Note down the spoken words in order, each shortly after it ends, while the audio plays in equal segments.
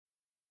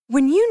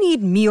When you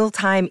need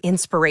mealtime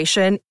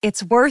inspiration,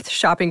 it's worth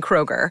shopping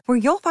Kroger, where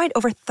you'll find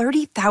over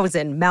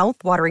 30,000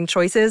 mouth-watering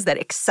choices that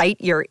excite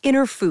your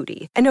inner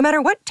foodie. And no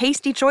matter what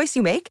tasty choice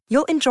you make,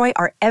 you'll enjoy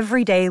our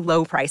everyday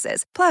low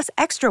prices, plus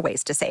extra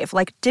ways to save,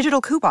 like digital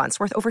coupons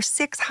worth over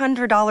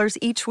 $600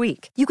 each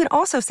week. You can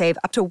also save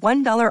up to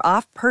 $1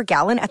 off per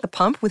gallon at the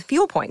pump with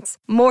fuel points.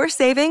 More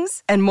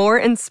savings and more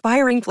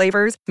inspiring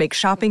flavors make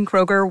shopping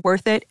Kroger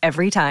worth it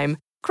every time.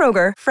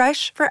 Kroger,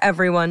 fresh for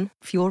everyone.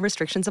 Fuel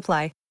restrictions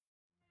apply.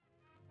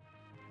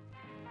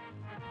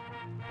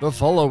 The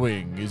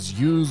following is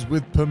used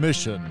with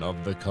permission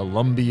of the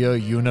Columbia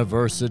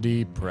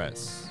University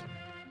Press.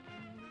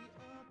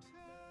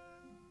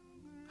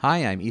 Hi,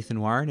 I'm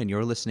Ethan Warren, and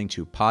you're listening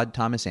to Pod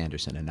Thomas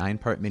Anderson, a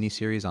 9-part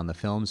miniseries on the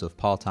films of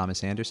Paul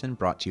Thomas Anderson,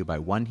 brought to you by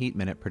One Heat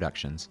Minute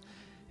Productions.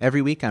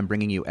 Every week, I'm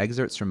bringing you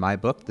excerpts from my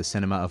book, The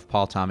Cinema of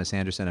Paul Thomas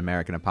Anderson,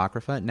 American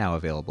Apocrypha, now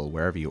available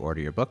wherever you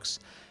order your books,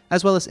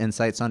 as well as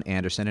insights on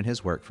Anderson and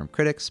his work from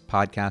critics,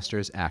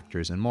 podcasters,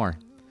 actors, and more.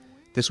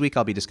 This week,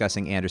 I'll be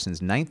discussing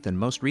Anderson's 9th and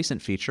most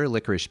recent feature,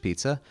 Licorice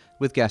Pizza,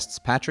 with guests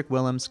Patrick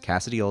Willems,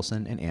 Cassidy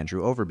Olson, and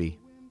Andrew Overby.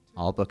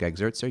 All book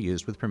excerpts are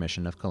used with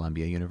permission of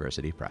Columbia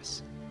University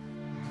Press.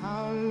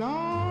 How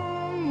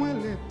long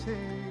will it take?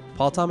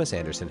 Paul Thomas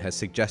Anderson has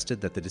suggested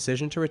that the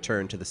decision to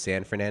return to the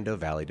San Fernando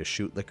Valley to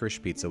shoot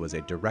Licorice Pizza was a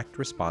direct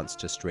response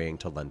to straying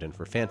to London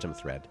for Phantom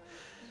Thread.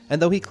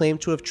 And though he claimed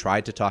to have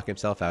tried to talk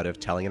himself out of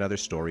telling another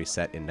story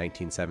set in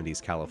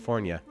 1970s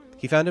California,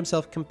 he found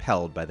himself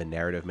compelled by the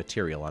narrative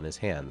material on his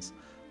hands,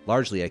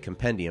 largely a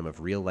compendium of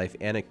real-life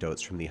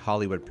anecdotes from the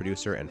Hollywood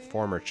producer and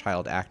former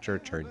child actor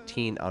turned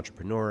teen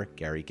entrepreneur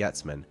Gary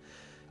Getzman,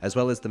 as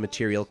well as the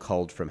material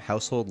culled from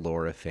household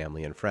lore of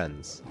family and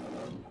friends.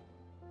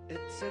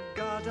 It's a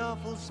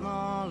god-awful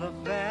small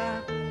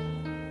affair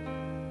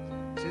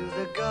to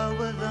the girl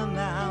with the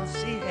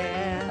mousy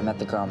hair. I met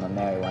the girl I'm gonna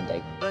marry one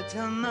day. But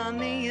her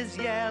mommy is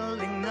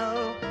yelling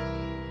no,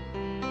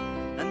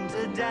 and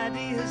her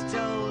daddy has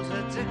told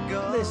her to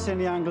go. Listen,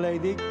 young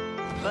lady.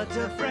 But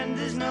her friend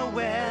is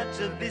nowhere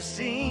to be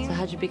seen. So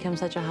how'd you become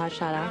such a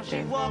hotshot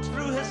actor? She walks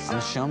through her I'm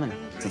a showman.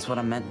 That's what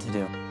I'm meant to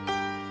do.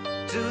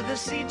 to the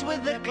seat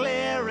with the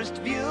clearest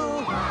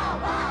view.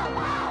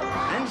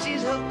 And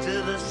she's hooked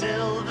to the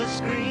silver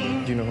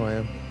screen. Do you know who I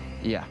am?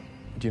 Yeah.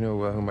 Do you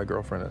know who my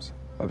girlfriend is?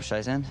 Barbra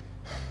Streisand?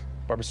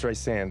 Barbra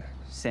Streisand.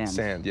 Sand.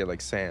 Sand, yeah, like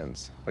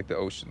sands. Like the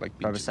ocean, like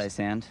Barbra beaches.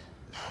 Streisand?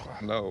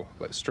 No,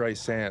 like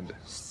Streisand.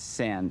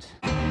 Sand.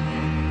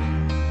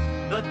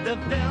 But the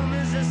film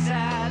is a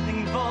sad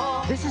thing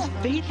for. This is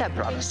fate that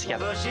brought us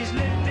together. But she's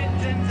lived it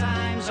 10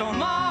 times or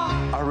more.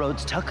 Our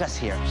roads took us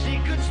here. She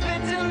could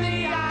spit in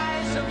the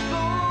eyes of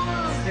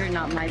fools. You're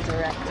not my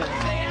director.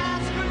 They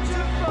ask her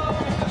to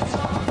focus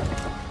on.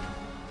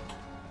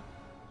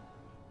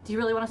 Do you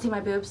really want to see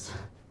my boobs?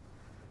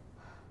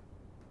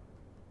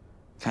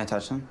 Can I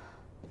touch them?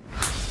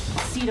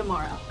 See you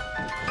tomorrow.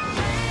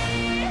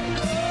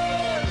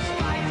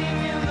 Fighting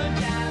in the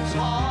dance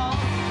hall.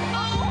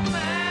 Oh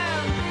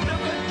man,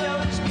 look at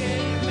those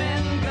gay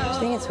men go. I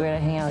think it's weird I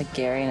hang out with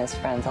Gary and his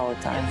friends all the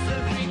time.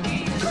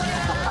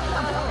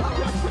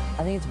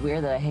 I think it's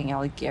weird that I hang out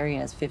with Gary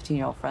and his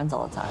 15-year-old friends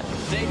all the time.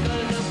 Take a look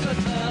at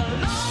the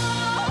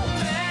long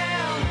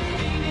man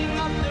beating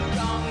up the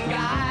wrong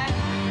guy.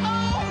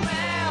 Oh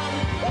man,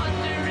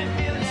 wonder if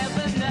you'll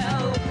ever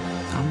know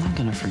I'm not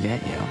gonna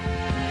forget you.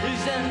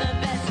 who's in the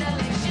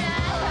best-selling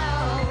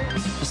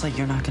show. Just like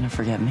you're not gonna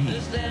forget me.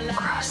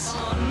 Gross.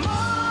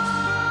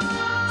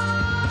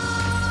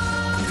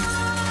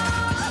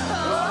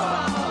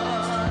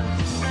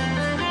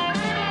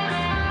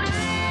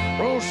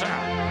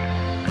 Rosa!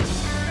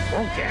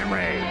 On camera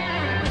A.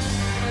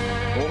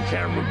 On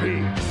camera B.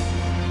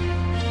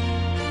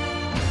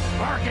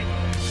 Marking.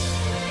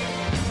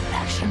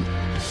 Action.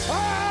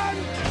 I'm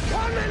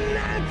coming,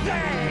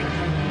 Nancy!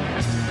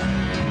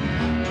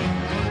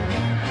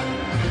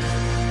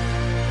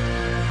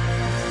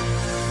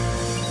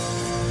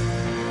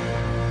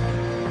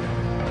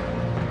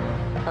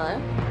 Hello?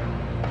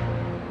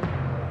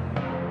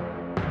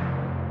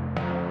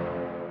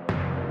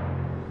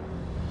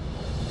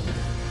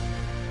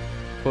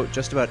 Quote,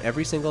 just about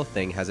every single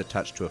thing has a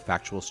touch to a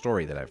factual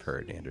story that I've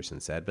heard, Anderson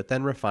said, but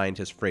then refined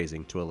his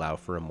phrasing to allow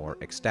for a more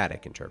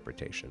ecstatic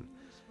interpretation.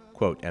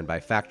 Quote, and by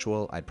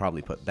factual, I'd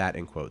probably put that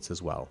in quotes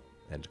as well,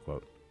 end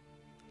quote.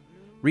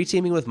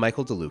 Reteaming with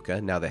Michael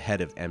DeLuca, now the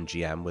head of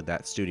MGM, with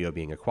that studio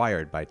being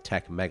acquired by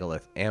tech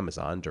megalith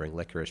Amazon during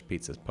Licorice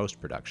Pizza's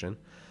post-production,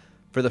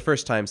 for the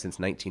first time since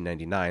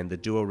 1999, the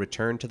duo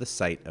returned to the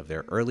site of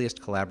their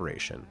earliest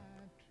collaboration,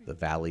 the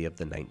Valley of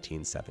the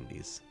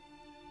 1970s.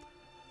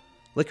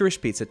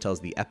 Licorice Pizza tells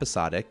the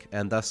episodic,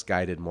 and thus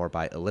guided more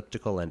by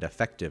elliptical and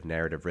effective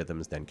narrative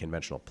rhythms than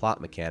conventional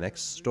plot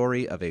mechanics,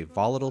 story of a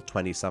volatile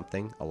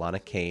 20-something,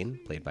 Alana Kane,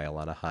 played by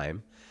Alana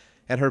Haim,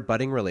 and her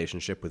budding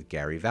relationship with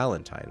Gary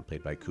Valentine,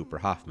 played by Cooper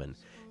Hoffman,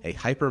 a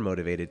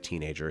hyper-motivated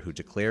teenager who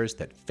declares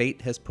that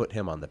fate has put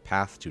him on the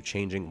path to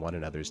changing one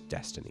another's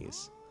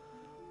destinies.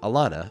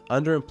 Alana,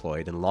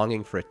 underemployed and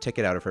longing for a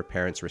ticket out of her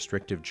parents'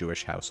 restrictive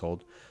Jewish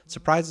household,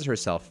 surprises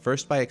herself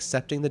first by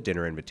accepting the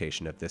dinner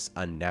invitation of this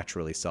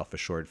unnaturally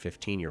self-assured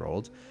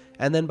 15-year-old,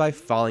 and then by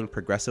falling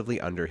progressively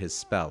under his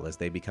spell as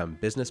they become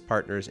business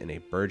partners in a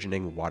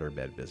burgeoning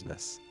waterbed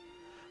business.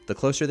 The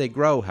closer they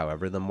grow,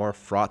 however, the more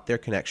fraught their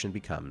connection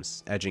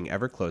becomes, edging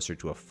ever closer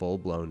to a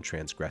full-blown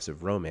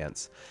transgressive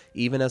romance,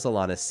 even as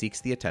Alana seeks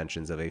the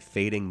attentions of a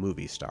fading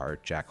movie star,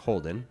 Jack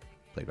Holden,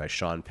 played by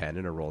Sean Penn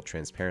in a role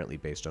transparently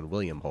based on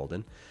William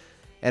Holden,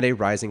 and a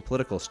rising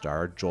political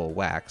star, Joel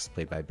Wax,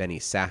 played by Benny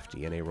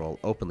Safdie in a role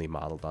openly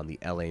modeled on the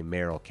LA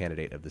mayoral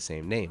candidate of the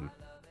same name.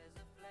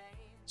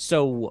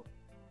 So,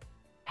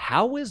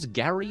 how is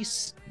Gary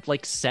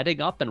setting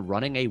up and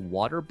running a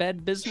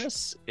waterbed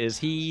business? Is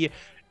he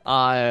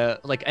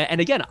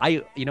and again,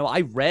 I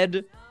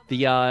read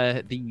the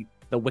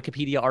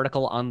Wikipedia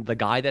article on the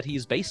guy that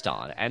he's based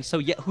on, and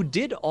so who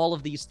did all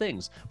of these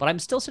things, but I'm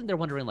still sitting there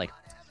wondering, like,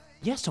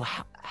 yeah, so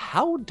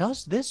how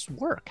does this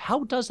work?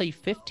 How does a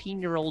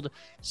 15-year-old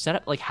set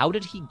up, like, how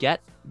did he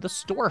get the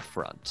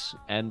storefront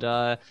and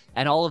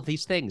all of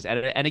these things?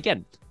 And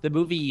again, the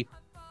movie,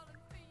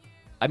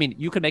 I mean,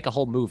 you could make a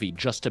whole movie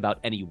just about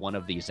any one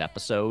of these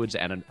episodes,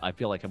 and I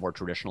feel like a more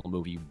traditional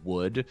movie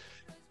would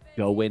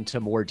go into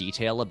more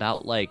detail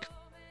about, like,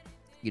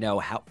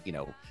 how,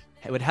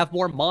 it would have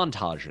more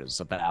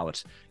montages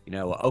about,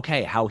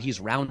 okay, how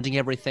he's rounding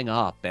everything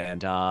up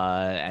and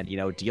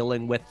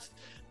dealing with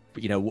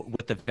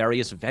the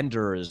various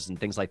vendors and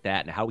things like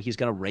that, and how he's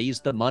going to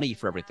raise the money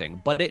for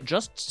everything. But it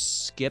just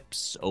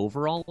skips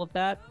over all of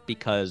that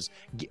because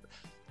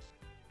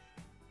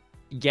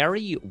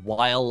Gary,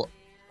 while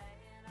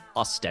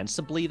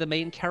ostensibly the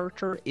main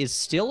character, is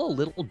still a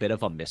little bit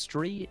of a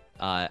mystery.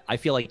 I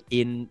feel like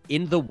in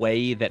the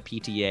way that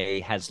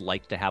PTA has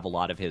liked to have a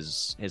lot of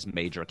his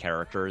major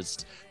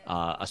characters,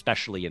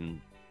 especially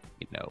in,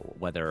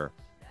 whether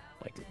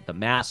like The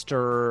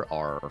Master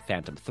or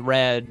Phantom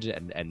Thread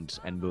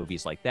and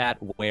movies like that,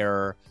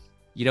 where,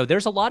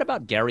 there's a lot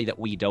about Gary that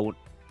we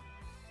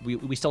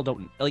still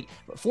don't, like,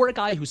 for a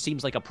guy who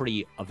seems like a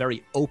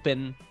very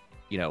open,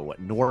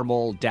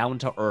 normal,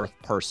 down-to-earth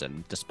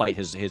person, despite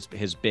his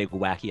big,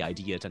 wacky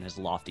ideas and his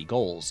lofty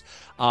goals.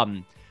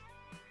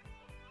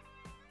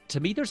 To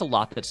me, there's a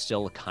lot that's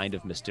still kind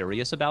of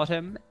mysterious about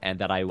him, and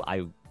that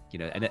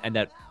and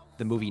that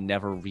the movie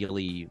never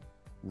really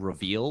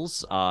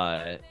reveals.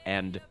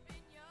 And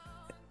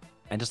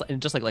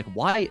just like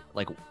why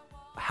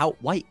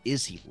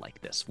is he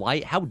like this?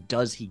 How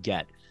does he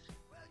get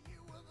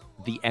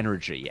the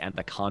energy and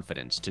the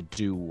confidence to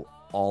do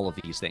all of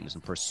these things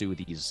and pursue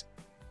these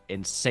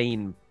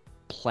insane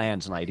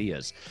plans and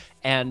ideas?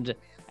 And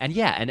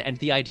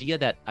the idea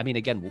that, I mean,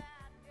 again,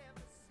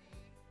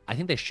 I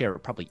think they share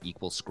probably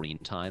equal screen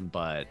time,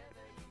 but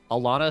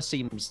Alana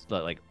seems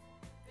like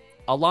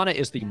Alana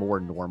is the more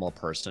normal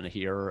person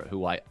here,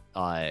 who I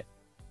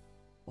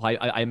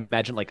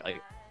imagine, like,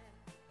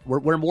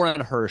 we're more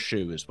in her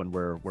shoes when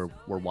we're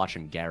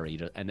watching Gary,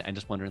 and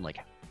just wondering, like,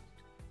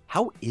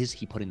 how is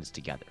he putting this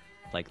together?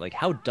 Like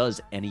how does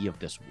any of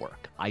this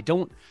work? I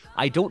don't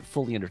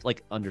fully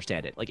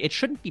understand it. Like, it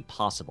shouldn't be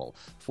possible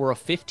for a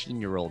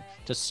 15-year-old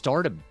to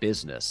start a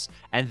business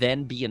and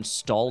then be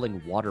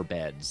installing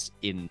waterbeds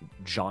in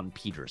John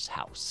Peters'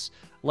 house.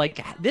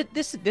 Like,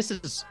 this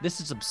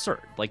is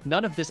absurd. Like,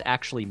 none of this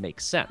actually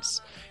makes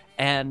sense.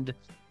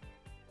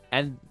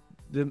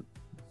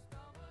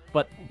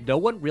 But no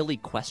one really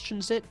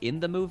questions it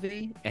in the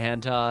movie,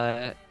 and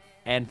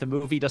the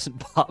movie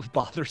doesn't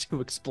bother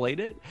to explain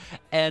it.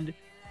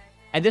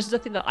 And this is the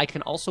thing that I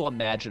can also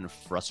imagine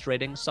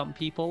frustrating some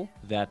people,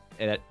 that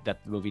the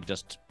movie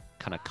just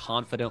kind of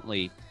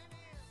confidently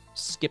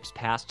skips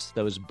past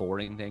those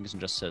boring things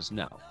and just says,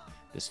 no,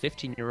 this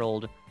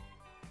 15-year-old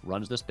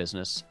runs this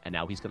business, and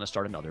now he's going to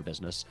start another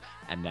business,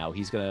 and now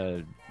he's going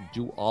to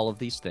do all of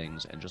these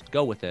things and just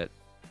go with it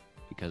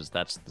because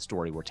that's the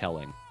story we're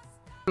telling.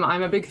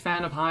 I'm a big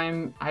fan of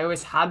Haim. I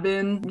always had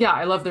been. Yeah,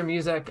 I love their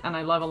music, and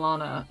I love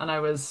Alana, and I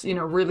was,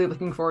 really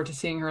looking forward to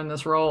seeing her in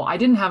this role. I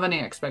didn't have any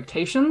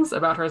expectations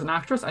about her as an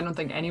actress. I don't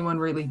think anyone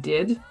really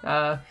did.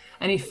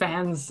 Any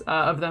fans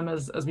of them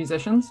as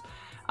musicians.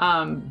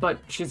 But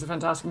she's a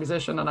fantastic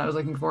musician, and I was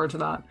looking forward to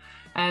that.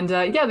 And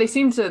they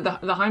seem to,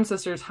 the Haim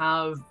sisters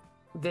have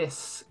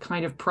this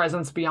kind of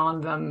presence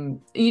beyond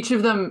them. Each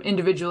of them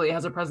individually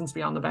has a presence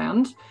beyond the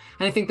band.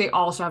 And I think they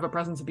also have a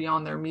presence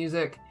beyond their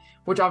music,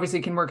 which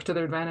obviously can work to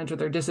their advantage or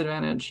their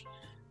disadvantage.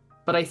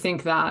 But I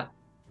think that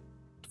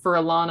for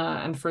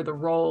Alana and for the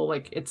role,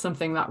 like, it's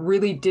something that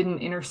really didn't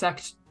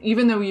intersect,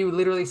 even though you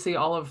literally see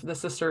all of the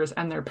sisters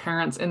and their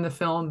parents in the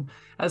film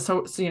as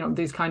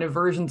these kind of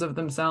versions of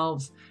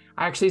themselves.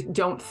 I actually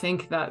don't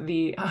think that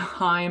the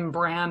Haim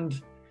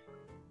brand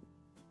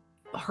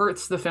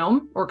hurts the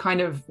film or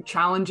kind of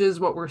challenges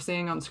what we're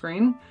seeing on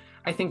screen.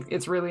 I think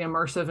it's really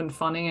immersive and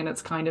funny, and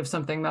it's kind of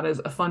something that is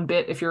a fun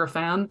bit if you're a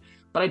fan,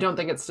 but I don't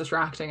think it's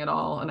distracting at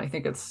all. And I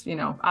think it's,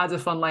 adds a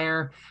fun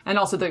layer, and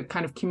also the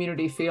kind of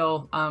community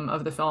feel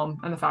of the film,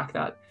 and the fact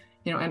that,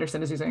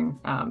 Anderson is using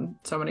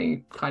so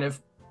many kind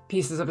of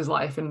pieces of his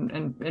life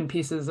and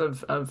pieces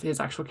of his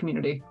actual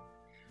community.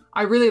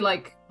 I really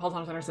like Paul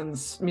Thomas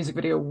Anderson's music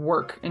video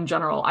work in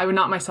general. I would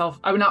not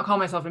call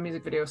myself a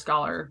music video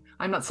scholar.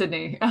 I'm not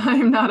Sydney.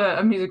 I'm not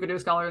a music video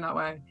scholar in that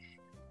way.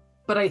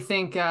 But I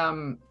think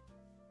I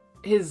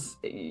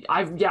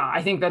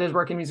think that his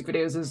work in music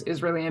videos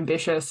is really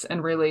ambitious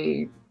and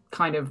really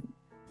kind of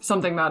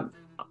something that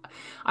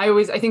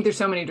I think there's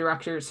so many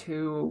directors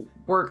who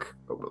work,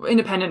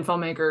 independent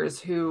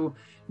filmmakers who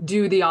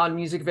do the odd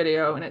music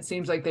video, and it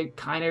seems like they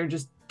kind of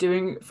just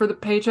doing it for the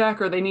paycheck,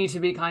 or they need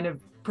to be kind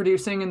of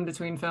producing in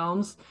between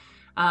films.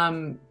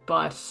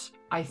 But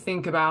I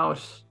think about,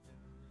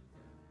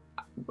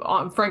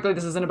 frankly,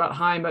 this isn't about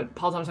Haim, but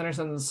Paul Thomas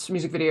Anderson's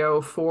music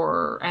video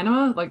for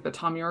Anima, like the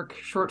Tom York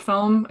short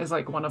film, is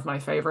like one of my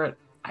favorite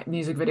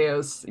music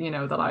videos,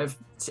 that I've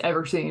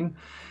ever seen.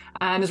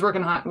 And his work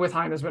with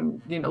Haim has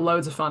been,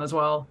 loads of fun as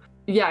well.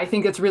 Yeah, I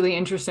think it's really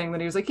interesting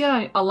that he was like,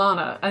 yeah,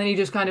 Alana. And then he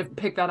just kind of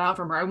picked that out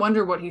from her. I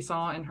wonder what he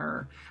saw in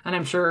her. And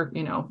I'm sure,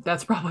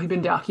 that's probably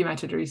been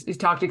documented, or he's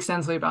talked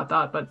extensively about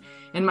that. But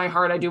in my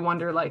heart, I do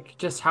wonder, like,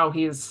 just how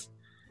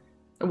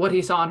what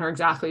he saw in her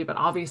exactly. But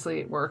obviously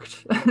it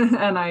worked.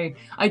 And I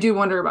do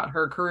wonder about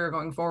her career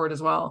going forward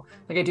as well.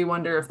 Like, I do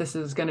wonder if this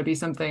is going to be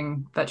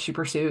something that she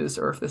pursues,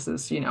 or if this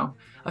is,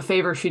 a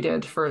favor she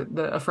did for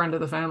a friend of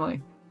the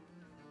family.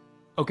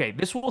 Okay,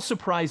 this will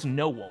surprise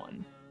no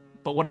one,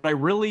 but what I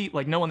really,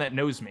 like, no one that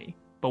knows me,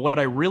 but what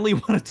I really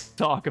want to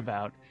talk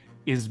about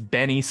is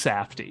Benny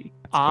Safdie.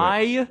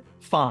 I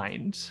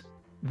find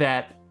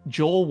that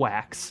Joel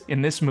Wax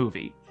in this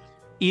movie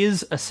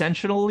is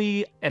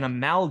essentially an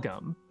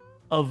amalgam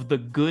of the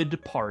good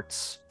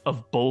parts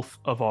of both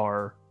of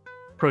our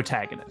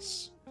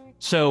protagonists.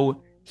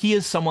 So he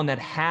is someone that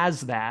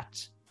has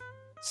that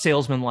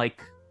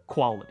salesman-like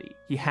quality.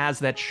 He has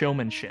that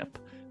showmanship.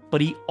 But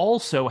he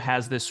also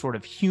has this sort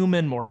of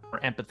human, more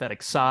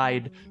empathetic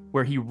side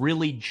where he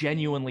really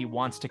genuinely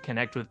wants to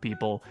connect with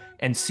people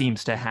and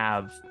seems to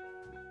have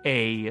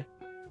a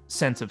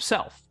sense of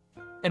self.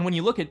 And when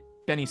you look at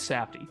Benny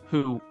Safdie,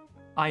 who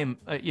I'm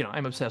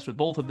obsessed with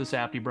both of the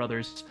Safdie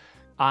brothers,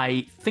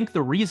 I think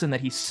the reason that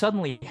he's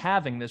suddenly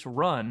having this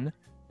run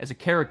as a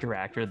character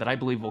actor that I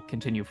believe will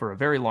continue for a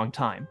very long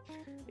time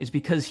is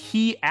because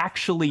he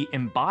actually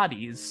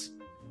embodies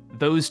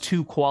those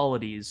two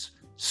qualities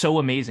so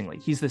amazingly.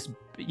 He's this,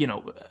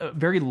 a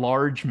very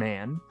large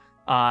man.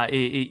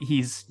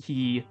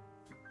 He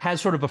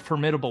has sort of a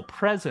formidable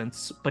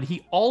presence, but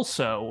he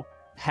also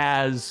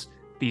has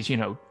these,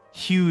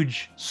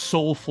 huge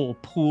soulful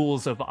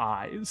pools of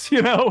eyes.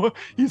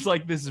 He's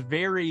like this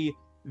very,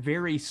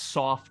 very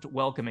soft,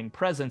 welcoming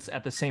presence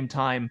at the same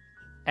time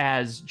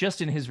as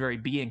just in his very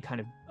being kind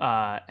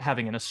of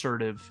having an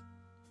assertive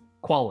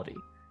quality.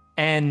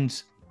 And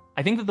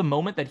I think that the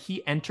moment that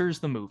he enters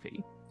the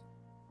movie,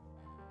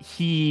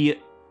 he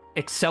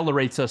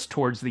accelerates us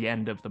towards the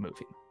end of the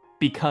movie,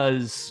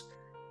 because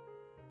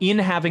in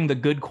having the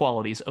good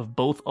qualities of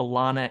both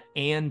Alana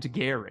and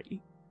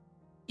Gary,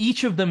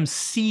 each of them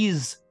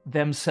sees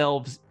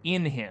themselves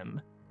in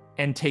him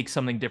and takes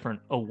something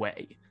different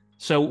away.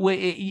 So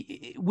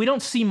we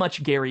don't see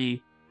much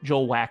Gary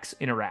Joel Wax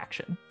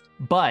interaction,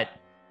 but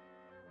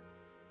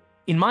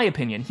in my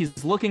opinion,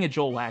 he's looking at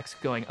Joel Wax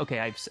going,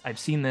 okay, I've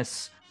seen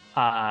this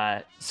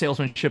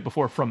salesmanship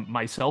before from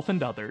myself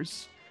and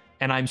others,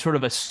 and I'm sort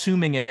of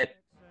assuming it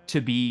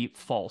to be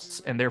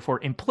false, and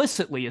therefore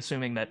implicitly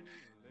assuming that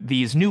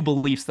these new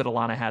beliefs that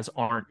Alana has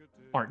aren't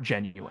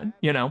genuine,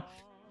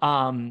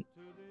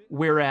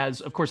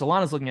 whereas, of course,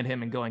 Alana's looking at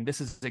him and going, this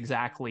is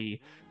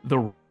exactly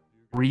the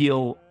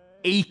real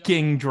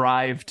aching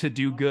drive to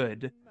do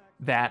good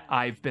that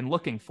I've been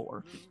looking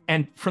for.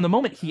 And from the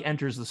moment he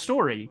enters the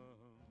story,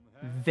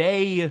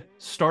 they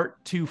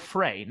start to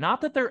fray. Not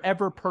that they're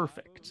ever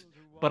perfect,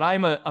 but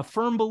I'm a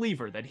firm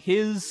believer that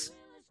his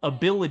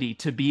ability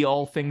to be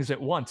all things at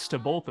once to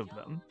both of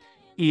them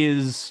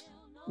is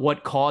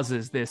what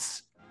causes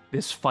this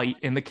fight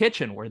in the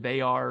kitchen, where they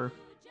are,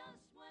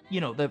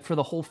 for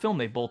the whole film,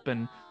 they've both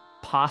been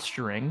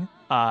posturing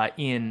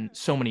in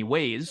so many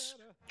ways,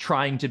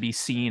 trying to be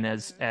seen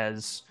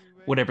as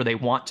whatever they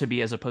want to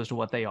be as opposed to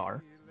what they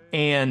are.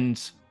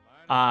 And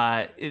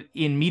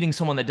in meeting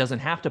someone that doesn't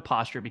have to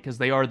posture because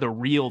they are the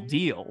real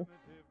deal,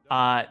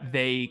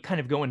 they kind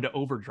of go into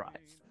overdrive.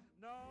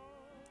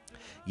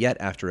 Yet,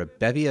 after a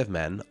bevy of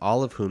men,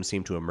 all of whom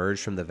seem to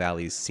emerge from the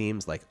valleys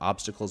seems like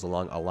obstacles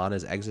along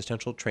Alana's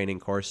existential training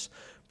course,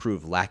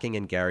 prove lacking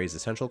in Gary's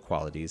essential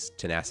qualities,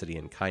 tenacity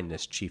and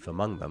kindness chief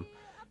among them,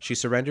 she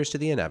surrenders to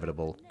the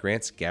inevitable,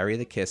 grants Gary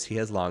the kiss he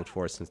has longed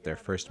for since their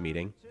first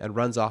meeting, and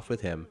runs off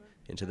with him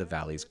into the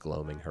valley's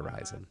gloaming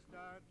horizon.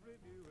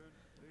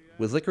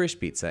 With Licorice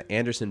Pizza,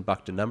 Anderson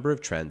bucked a number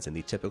of trends in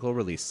the typical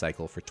release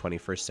cycle for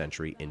 21st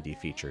century indie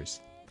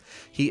features.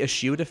 He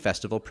eschewed a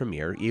festival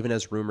premiere, even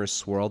as rumors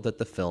swirled that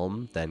the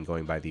film, then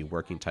going by the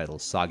working title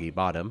Soggy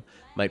Bottom,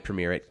 might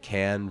premiere at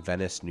Cannes,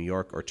 Venice, New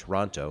York, or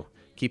Toronto,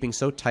 keeping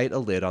so tight a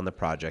lid on the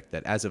project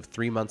that as of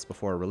 3 months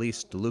before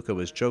release, DeLuca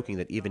was joking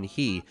that even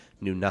he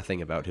knew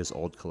nothing about his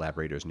old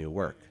collaborator's new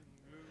work.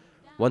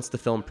 Once the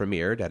film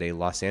premiered at a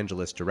Los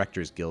Angeles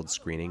Directors Guild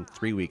screening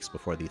 3 weeks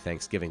before the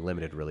Thanksgiving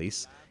limited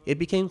release, it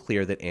became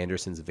clear that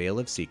Anderson's veil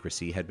of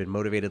secrecy had been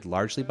motivated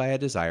largely by a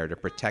desire to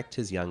protect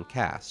his young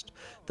cast,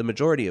 the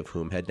majority of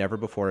whom had never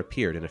before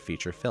appeared in a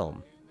feature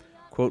film.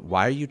 Quote,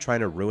 "Why are you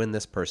trying to ruin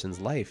this person's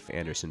life?"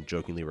 Anderson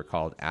jokingly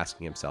recalled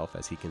asking himself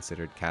as he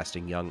considered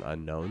casting young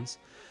unknowns.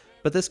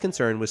 But this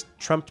concern was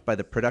trumped by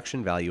the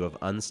production value of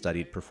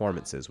unstudied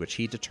performances, which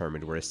he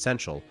determined were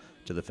essential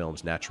to the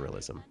film's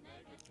naturalism.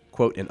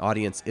 Quote, "An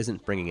audience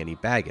isn't bringing any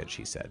baggage,"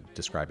 he said,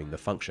 describing the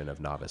function of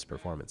novice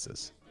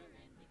performances.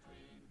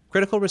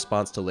 Critical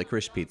response to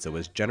Licorice Pizza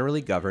was generally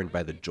governed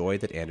by the joy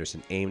that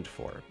Anderson aimed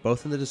for,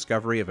 both in the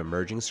discovery of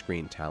emerging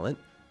screen talent.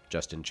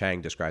 Justin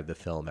Chang described the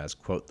film as,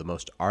 quote, "the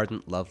most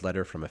ardent love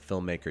letter from a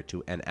filmmaker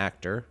to an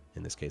actor,"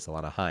 in this case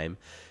Alana Haim,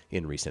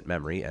 in recent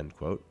memory, end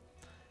quote.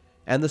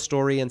 And the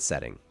story and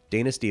setting.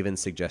 Dana Stevens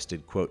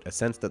suggested, quote, "a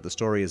sense that the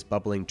story is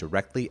bubbling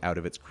directly out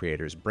of its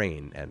creator's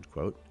brain," end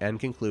quote, and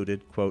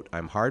concluded, quote,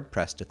 "I'm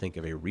hard-pressed to think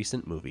of a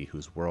recent movie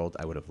whose world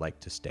I would have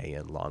liked to stay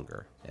in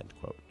longer," end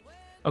quote.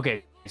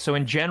 Okay, so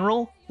in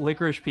general,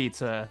 Licorice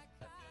Pizza,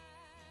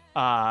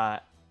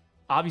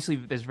 obviously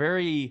this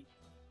very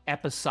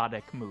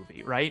episodic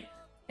movie, right?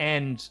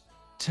 And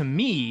to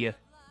me,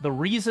 the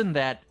reason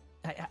that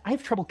I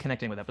have trouble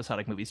connecting with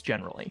episodic movies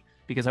generally,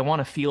 because I want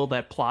to feel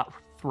that plot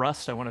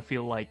thrust. I want to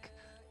feel like,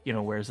 you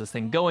know, where's this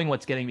thing going?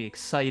 What's getting me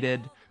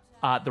excited?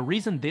 The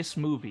reason this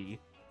movie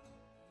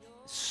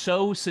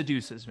so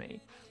seduces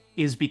me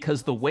is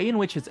because the way in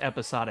which it's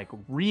episodic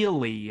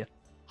really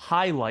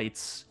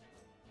highlights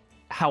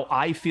how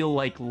I feel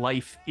like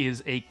life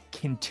is a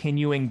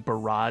continuing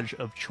barrage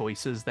of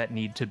choices that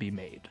need to be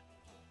made.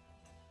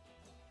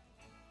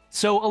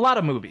 So a lot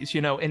of movies,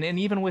 you know, and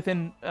even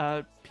within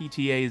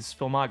PTA's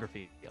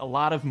filmography, a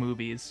lot of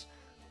movies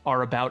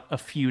are about a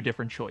few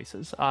different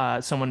choices.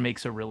 Someone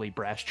makes a really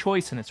brash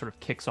choice and it sort of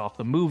kicks off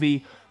the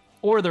movie,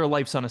 or their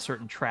life's on a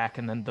certain track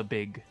and then the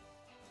big,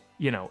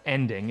 you know,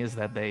 ending is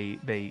that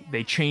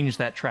they change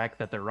that track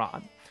that they're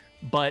on.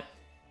 But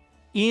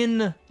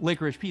in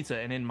Licorice Pizza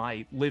and in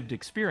my lived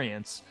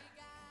experience,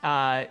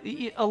 a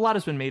lot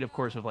has been made, of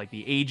course, of like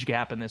the age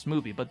gap in this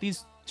movie, but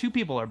these two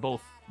people are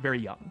both very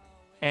young.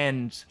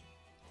 And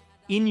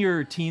in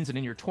your teens and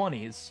in your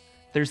 20s,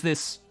 there's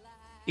this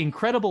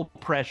incredible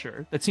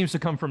pressure that seems to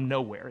come from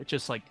nowhere. It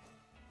just like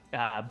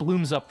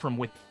blooms up from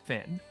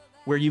within,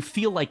 where you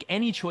feel like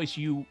any choice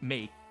you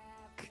make,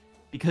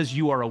 because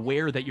you are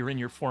aware that you're in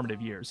your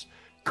formative years,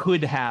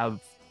 could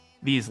have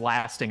these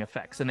lasting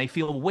effects, and they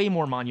feel way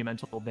more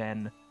monumental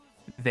than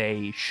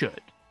they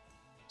should.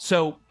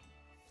 So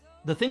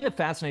the thing that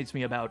fascinates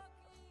me about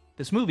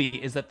this movie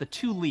is that the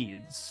two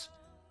leads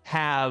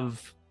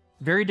have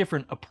very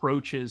different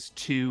approaches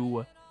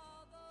to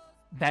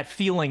that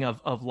feeling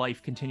of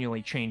life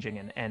continually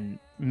changing and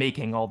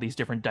making all these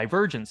different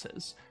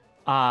divergences.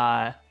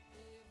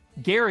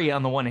 Gary,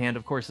 on the one hand,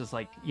 of course, is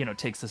like, you know,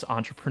 takes this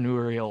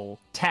entrepreneurial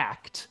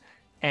tact,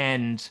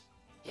 and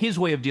his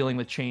way of dealing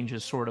with change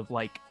is sort of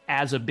like,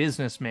 as a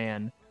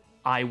businessman,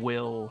 I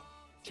will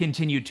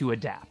continue to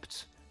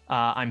adapt.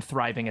 I'm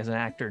thriving as an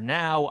actor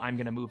now. I'm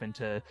going to move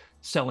into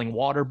selling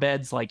water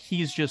beds. Like,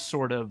 he's just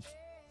sort of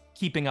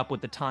keeping up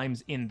with the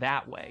times in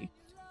that way.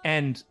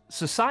 And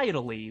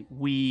societally,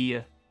 we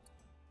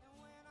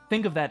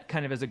think of that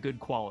kind of as a good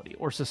quality,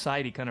 or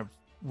society kind of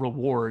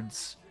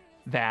rewards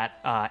that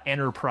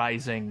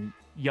enterprising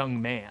young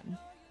man.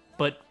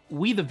 But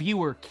we, the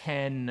viewer,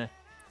 can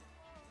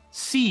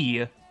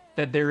see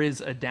that there is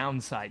a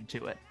downside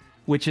to it,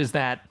 which is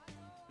that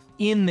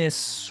in this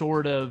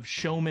sort of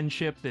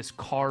showmanship, this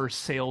car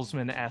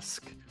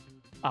salesman-esque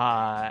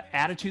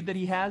attitude that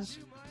he has,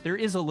 there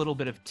is a little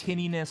bit of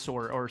tinniness,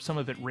 or some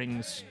of it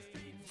rings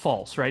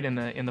false, right?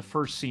 In the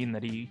first scene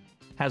that he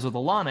has with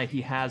Alana,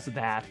 he has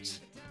that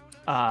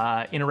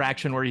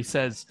interaction where he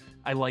says,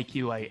 "I like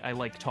you, I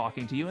like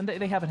talking to you," and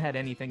they haven't had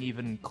anything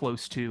even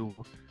close to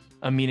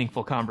a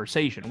meaningful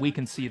conversation. We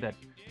can see that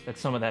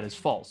some of that is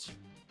false.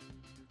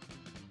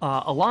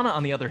 Alana,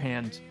 on the other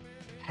hand,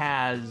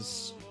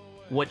 has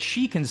what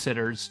she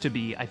considers to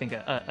be, I think,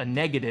 a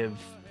negative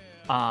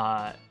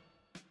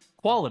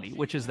quality,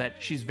 which is that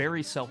she's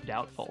very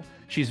self-doubtful.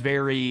 She's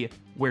very,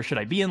 where should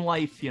I be in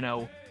life? You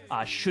know,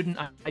 shouldn't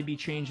I be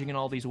changing in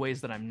all these ways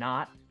that I'm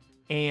not?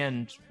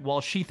 And while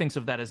she thinks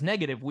of that as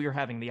negative, we're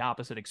having the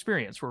opposite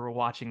experience, where we're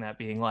watching that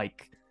being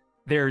like,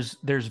 there's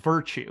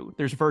virtue.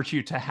 There's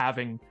virtue to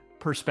having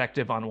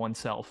perspective on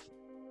oneself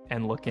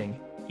and looking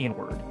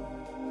inward.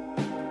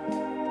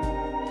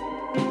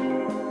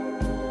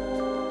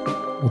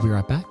 We'll be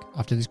right back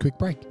after this quick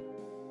break.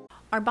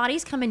 Our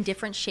bodies come in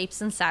different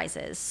shapes and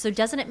sizes, so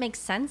doesn't it make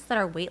sense that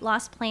our weight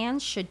loss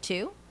plans should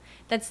too?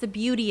 That's the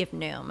beauty of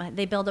Noom.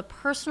 They build a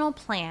personal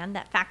plan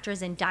that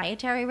factors in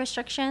dietary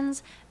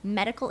restrictions,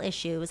 medical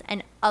issues,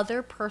 and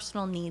other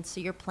personal needs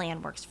so your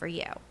plan works for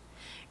you.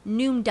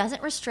 Noom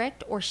doesn't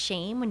restrict or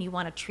shame when you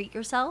want to treat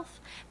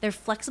yourself. Their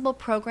flexible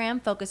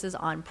program focuses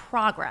on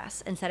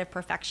progress instead of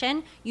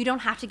perfection. You don't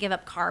have to give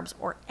up carbs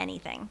or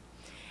anything.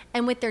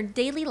 And with their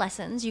daily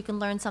lessons, you can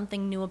learn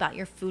something new about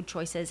your food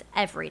choices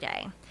every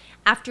day.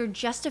 After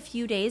just a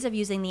few days of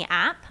using the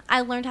app,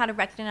 I learned how to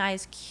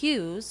recognize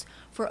cues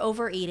for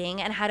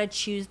overeating and how to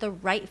choose the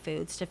right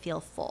foods to feel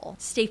full.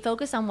 Stay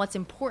focused on what's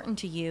important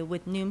to you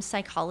with Noom's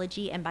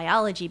psychology and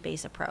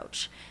biology-based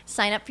approach.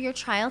 Sign up for your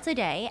trial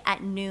today at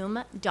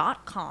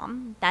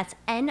Noom.com. That's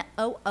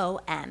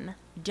Noom.com.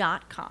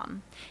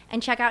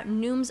 And check out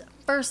Noom's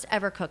first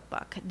ever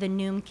cookbook, The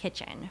Noom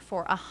Kitchen,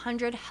 for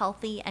 100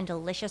 healthy and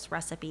delicious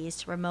recipes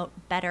to promote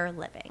better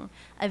living.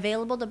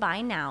 Available to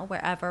buy now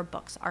wherever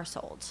books are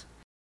sold.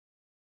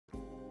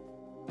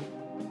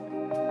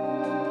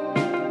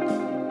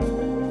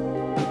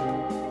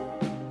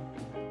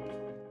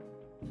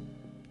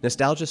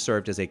 Nostalgia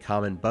served as a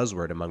common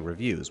buzzword among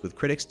reviews, with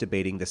critics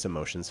debating this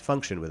emotion's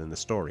function within the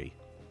story.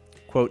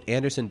 Quote,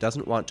 Anderson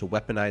doesn't want to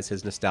weaponize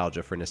his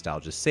nostalgia for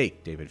nostalgia's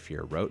sake, David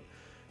Fear wrote.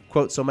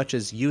 Quote, so much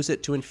as use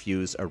it to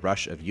infuse a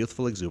rush of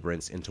youthful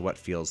exuberance into what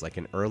feels like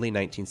an early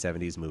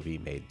 1970s movie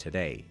made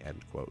today,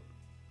 end quote.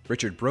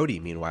 Richard Brody,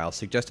 meanwhile,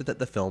 suggested that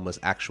the film was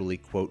actually,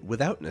 quote,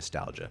 without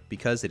nostalgia,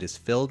 because it is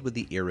filled with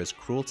the era's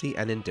cruelty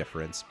and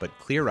indifference, but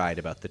clear-eyed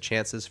about the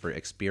chances for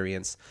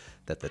experience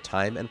that the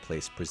time and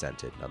place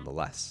presented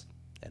nonetheless,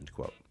 end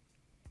quote.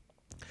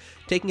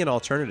 Taking an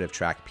alternative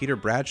track, Peter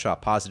Bradshaw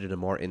posited a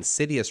more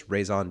insidious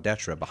raison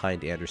d'etre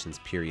behind Anderson's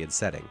period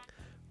setting.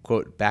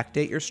 Quote,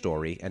 backdate your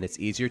story, and it's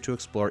easier to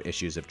explore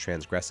issues of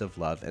transgressive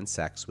love and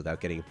sex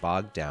without getting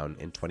bogged down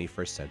in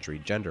 21st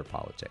century gender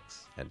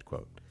politics, end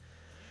quote.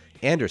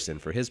 Anderson,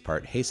 for his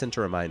part, hastened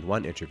to remind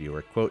one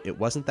interviewer, quote, it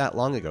wasn't that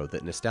long ago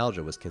that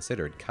nostalgia was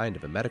considered kind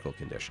of a medical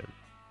condition,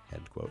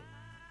 end quote.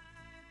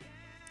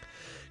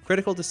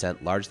 Critical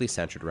dissent largely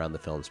centered around the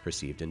film's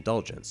perceived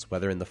indulgence,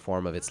 whether in the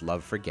form of its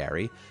love for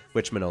Gary,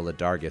 which Manohla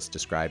Dargis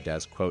described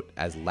as, quote,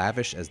 as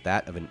lavish as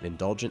that of an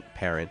indulgent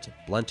parent,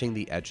 blunting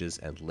the edges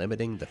and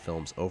limiting the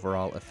film's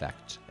overall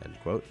effect, end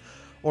quote,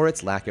 or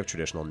its lack of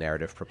traditional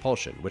narrative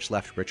propulsion, which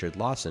left Richard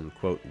Lawson,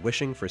 quote,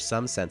 wishing for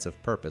some sense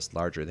of purpose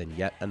larger than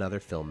yet another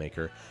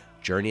filmmaker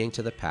journeying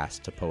to the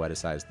past to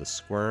poeticize the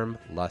squirm,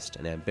 lust,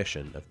 and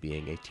ambition of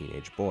being a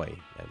teenage boy,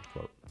 end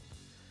quote.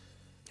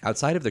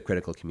 Outside of the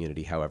critical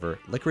community, however,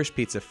 Licorice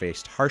Pizza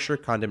faced harsher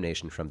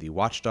condemnation from the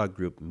watchdog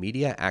group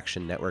Media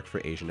Action Network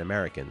for Asian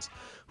Americans,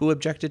 who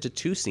objected to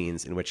two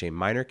scenes in which a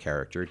minor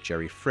character,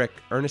 Jerry Frick,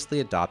 earnestly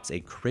adopts a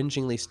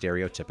cringingly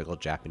stereotypical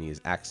Japanese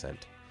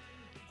accent.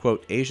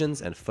 Quote,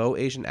 Asians and faux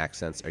Asian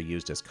accents are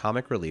used as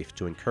comic relief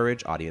to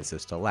encourage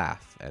audiences to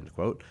laugh, end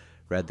quote,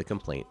 read the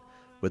complaint,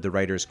 with the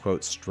writers,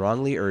 quote,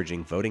 strongly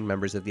urging voting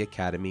members of the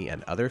Academy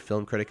and other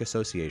film critic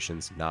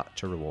associations not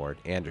to reward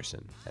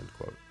Anderson, end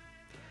quote.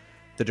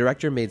 The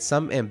director made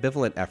some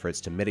ambivalent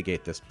efforts to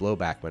mitigate this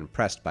blowback when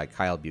pressed by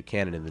Kyle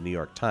Buchanan in the New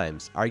York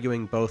Times,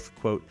 arguing both,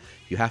 quote,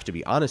 you have to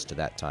be honest to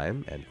that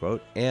time, end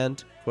quote,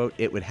 and, quote,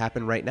 it would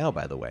happen right now,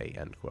 by the way,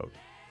 end quote.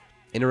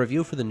 In a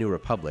review for the New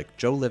Republic,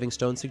 Joe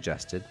Livingstone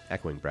suggested,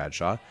 echoing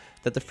Bradshaw,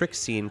 that the Frick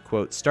scene,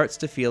 quote, starts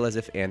to feel as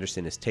if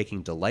Anderson is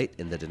taking delight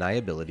in the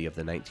deniability of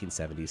the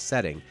 1970s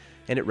setting,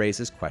 and it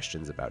raises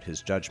questions about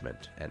his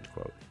judgment, end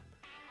quote.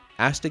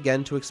 Asked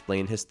again to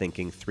explain his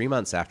thinking 3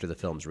 months after the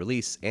film's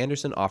release,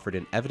 Anderson offered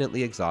an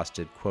evidently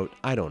exhausted, quote,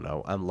 I don't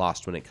know, I'm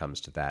lost when it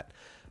comes to that.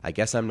 I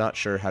guess I'm not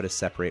sure how to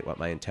separate what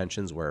my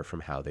intentions were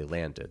from how they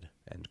landed,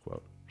 end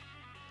quote.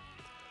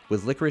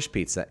 With Licorice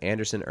Pizza,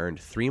 Anderson earned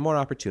 3 more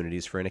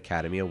opportunities for an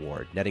Academy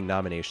Award, netting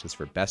nominations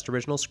for Best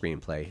Original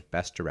Screenplay,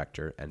 Best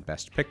Director, and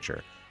Best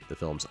Picture, the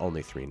film's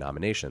only 3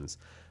 nominations,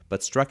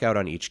 but struck out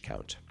on each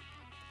count.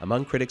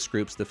 Among critics'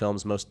 groups, the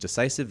film's most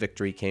decisive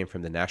victory came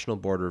from the National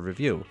Board of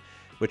Review,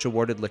 which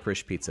awarded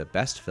Licorice Pizza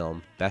Best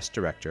Film, Best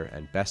Director,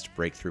 and Best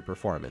Breakthrough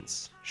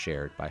Performance,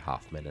 shared by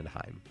Hoffman and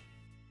Haim.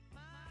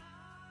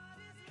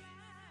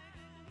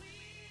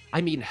 I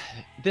mean,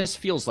 this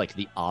feels like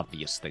the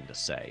obvious thing to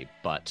say,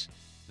 but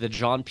the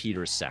John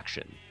Peters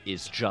section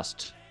is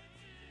just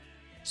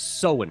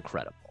so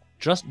incredible.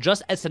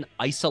 Just as an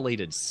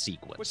isolated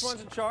sequence. Which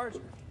one's in charge?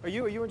 Are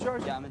you in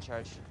charge? Yeah, I'm in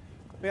charge.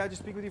 May I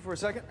just speak with you for a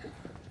second?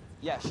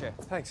 Yeah, sure.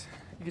 Thanks.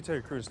 You can tell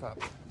your crew to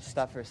stop.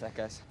 Stop for a sec,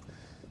 guys.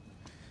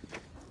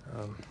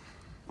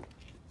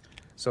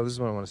 So this is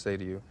what I want to say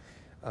to you.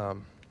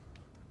 Do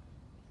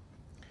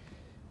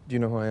you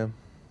know who I am?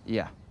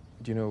 Yeah.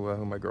 Do you know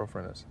who my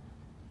girlfriend is?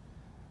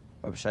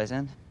 Barbra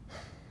Streisand?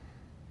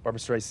 Barbra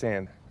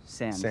Streisand.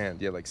 Sand.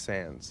 Sand, yeah, like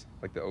sands.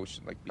 Like the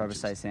ocean, like Barbra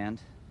beaches. Streisand?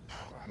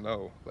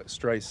 No, like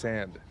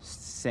Streisand.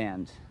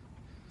 Sand.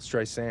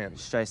 Streisand.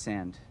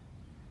 Streisand.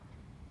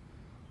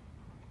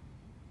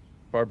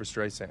 Barbra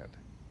Streisand.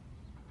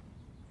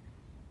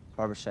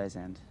 Barbra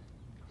Streisand.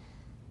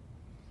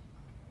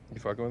 You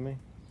fucking with me?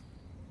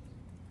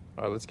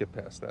 All right, let's get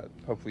past that.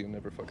 Hopefully you'll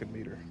never fucking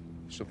meet her.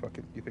 She'll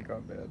fucking, you think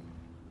I'm bad.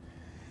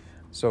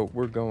 So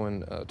we're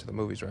going to the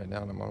movies right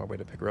now, and I'm on my way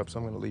to pick her up, so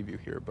I'm going to leave you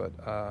here. But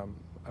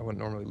I wouldn't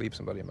normally leave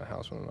somebody in my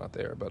house when I'm not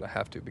there, but I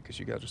have to because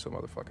you guys are so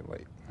motherfucking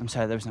late. I'm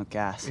sorry, there was no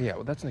gas. Yeah,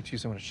 well, that's an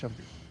excuse I want to shove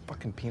your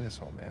fucking penis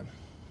hole, man.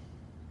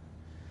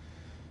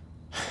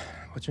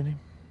 What's your name?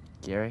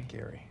 Gary?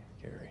 Gary.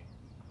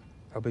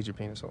 How big's your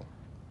penis hole?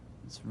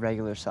 It's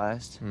regular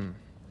sized.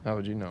 How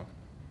would you know?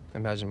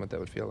 Imagine what that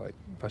would feel like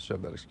if I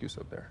shoved that excuse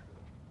up there.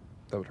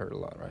 That would hurt a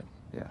lot, right?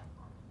 Yeah.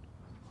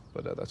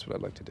 But that's what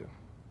I'd like to do.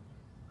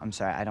 I'm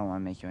sorry, I don't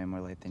want to make you any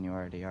more late than you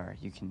already are.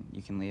 You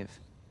can leave.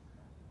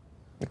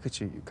 Look at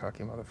you, you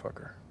cocky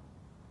motherfucker.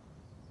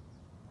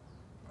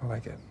 I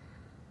like it.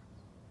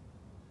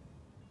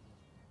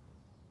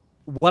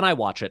 When I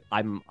watch it,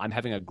 I'm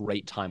having a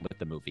great time with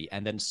the movie,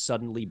 and then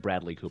suddenly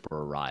Bradley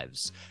Cooper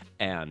arrives,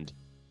 and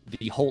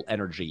the whole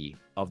energy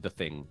of the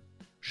thing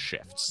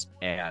shifts.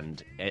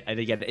 And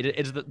again,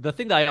 it's the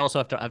thing that I also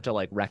have to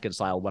like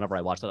reconcile whenever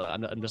I watch that.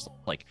 I'm just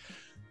like,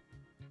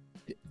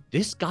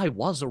 this guy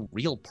was a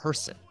real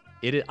person.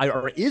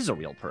 Or is a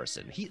real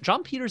person.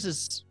 John Peters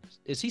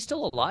is he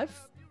still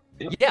alive?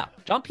 Yeah,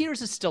 John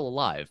Peters is still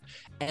alive,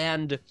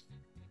 and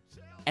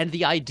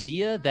the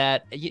idea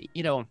that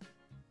you know,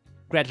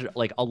 granted,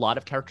 like a lot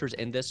of characters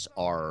in this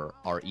are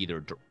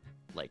either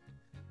like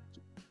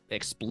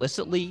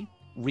explicitly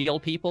real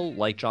people,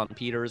 like John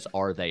Peters,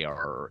 or they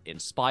are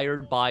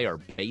inspired by or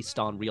based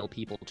on real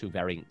people to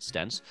varying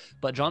extents.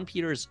 But John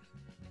Peters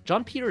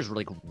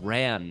like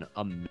ran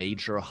a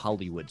major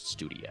Hollywood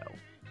studio,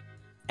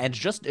 and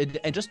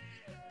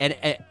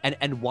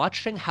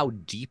watching how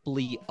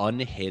deeply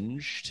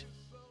unhinged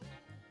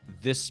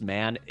this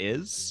man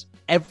is,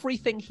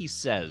 everything he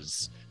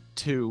says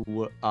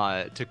to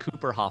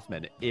Cooper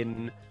Hoffman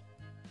in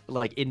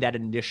that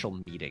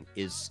initial meeting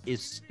is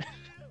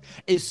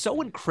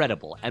so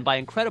incredible. And by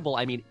incredible,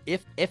 I mean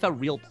if a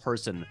real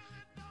person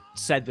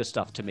said this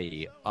stuff to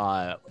me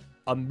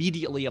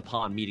immediately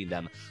upon meeting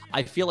them,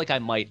 I feel like I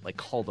might like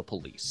call the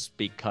police,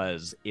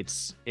 because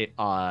it's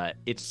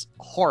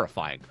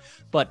horrifying.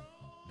 But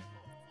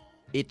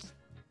it's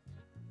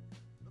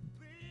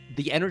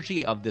the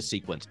energy of this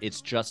sequence.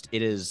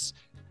 It is.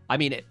 I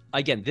mean,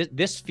 again,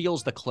 this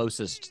feels the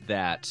closest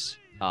that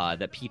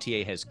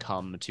PTA has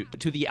come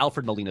to the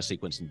Alfred Molina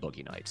sequence in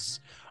Boogie Nights,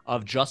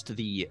 of just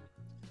the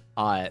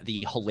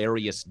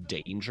hilarious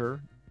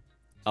danger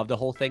of the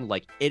whole thing.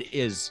 Like, it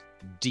is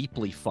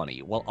deeply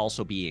funny while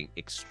also being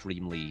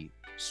extremely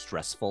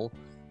stressful,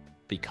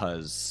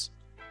 because,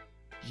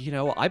 you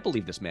know, I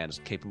believe this man is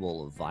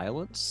capable of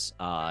violence.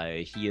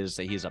 He is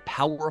a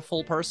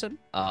powerful person.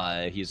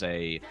 He's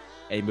a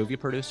movie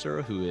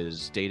producer who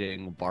is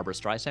dating Barbara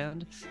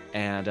Streisand,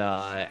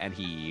 and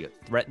he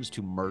threatens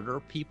to murder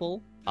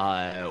people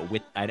and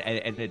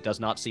it does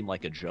not seem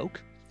like a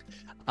joke.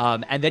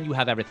 And then you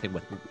have everything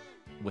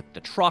with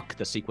the truck,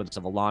 the sequence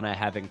of Alana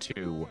having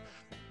to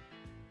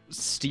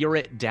steer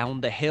it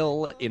down the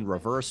hill in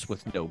reverse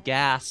with no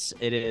gas.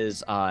 It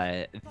is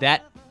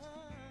that.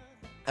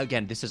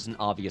 Again, this is an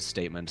obvious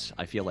statement.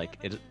 I feel like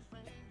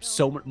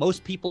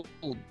most people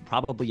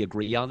probably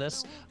agree on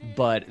this,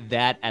 but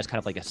that as kind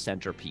of like a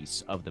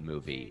centerpiece of the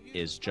movie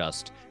is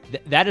just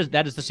that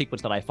is the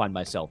sequence that I find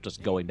myself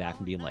just going back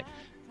and being like,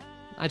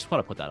 I just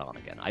want to put that on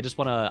again. I just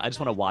want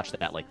to watch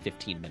that like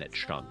 15-minute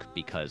chunk,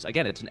 because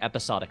again, it's an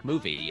episodic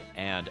movie,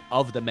 and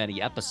of the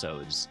many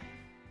episodes,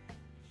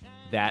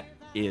 that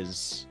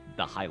is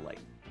the highlight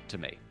to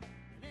me.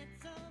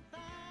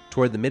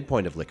 Toward the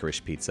midpoint of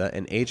Licorice Pizza,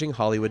 an aging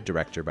Hollywood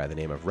director by the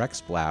name of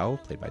Rex Blau,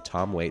 played by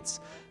Tom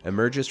Waits,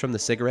 emerges from the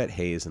cigarette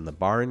haze in the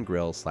bar and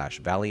grill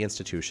 / Valley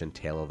Institution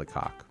Tail of the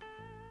Cock.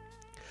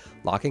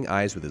 Locking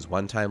eyes with his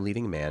one-time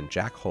leading man,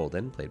 Jack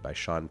Holden, played by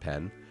Sean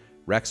Penn,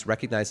 Rex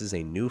recognizes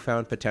a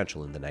newfound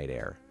potential in the night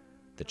air,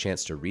 the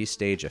chance to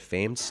restage a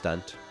famed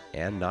stunt,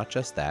 and not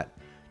just that,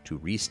 to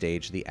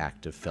restage the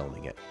act of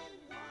filming it.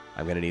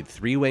 I'm going to need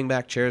 3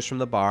 wingback chairs from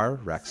the bar,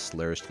 Rex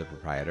slurs to the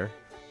proprietor.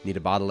 Need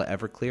a bottle of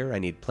Everclear, I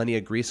need plenty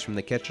of grease from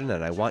the kitchen,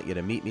 and I want you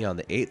to meet me on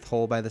the 8th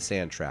hole by the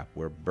sand trap.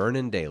 We're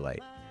burning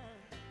daylight.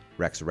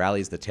 Rex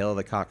rallies the Tail of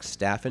the Cock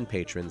staff and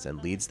patrons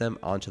and leads them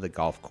onto the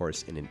golf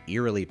course in an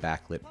eerily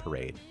backlit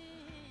parade.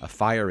 A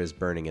fire is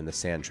burning in the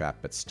sand trap,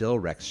 but still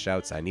Rex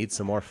shouts, I need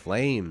some more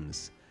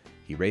flames.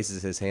 He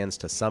raises his hands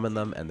to summon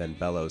them and then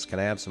bellows, can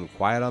I have some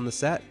quiet on the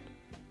set?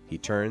 He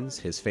turns,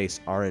 his face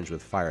orange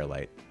with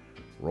firelight.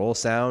 Roll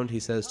sound, he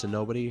says to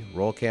nobody.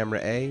 Roll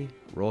camera A,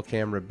 roll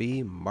camera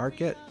B,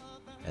 mark it.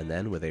 And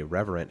then with a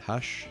reverent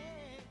hush,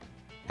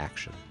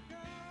 action.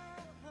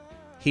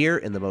 Here,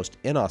 in the most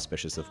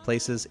inauspicious of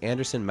places,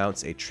 Anderson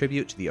mounts a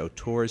tribute to the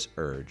auteur's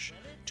urge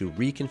to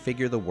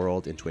reconfigure the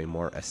world into a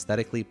more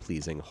aesthetically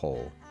pleasing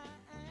whole.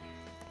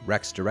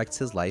 Rex directs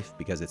his life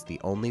because it's the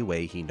only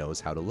way he knows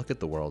how to look at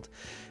the world,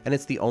 and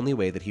it's the only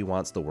way that he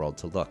wants the world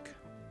to look.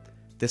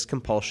 This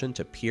compulsion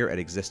to peer at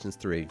existence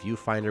through a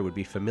viewfinder would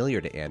be familiar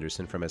to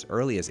Anderson from as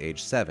early as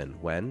age 7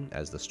 when,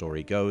 as the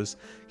story goes,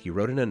 he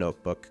wrote in a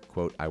notebook,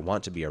 quote, I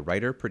want to be a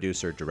writer,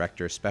 producer,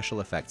 director, special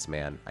effects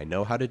man. I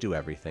know how to do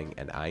everything,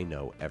 and I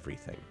know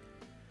everything.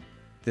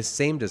 This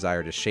same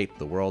desire to shape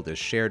the world is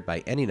shared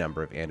by any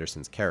number of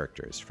Anderson's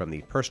characters, from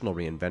the personal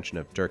reinvention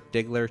of Dirk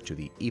Diggler to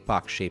the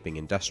epoch-shaping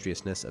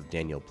industriousness of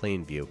Daniel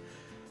Plainview,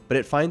 but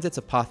it finds its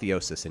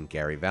apotheosis in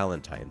Gary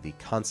Valentine, the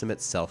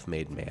consummate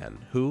self-made man,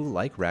 who,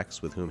 like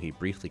Rex, with whom he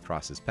briefly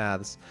crosses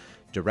paths,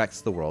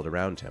 directs the world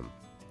around him.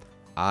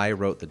 I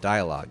wrote the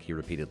dialogue, he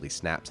repeatedly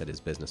snaps at his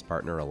business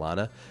partner,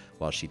 Alana,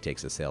 while she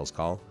takes a sales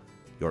call.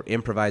 You're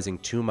improvising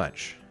too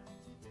much.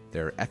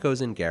 There are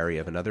echoes in Gary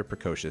of another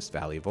precocious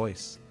Valley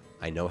voice.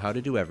 I know how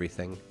to do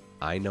everything.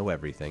 I know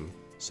everything.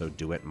 So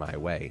do it my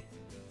way.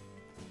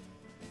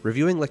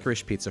 Reviewing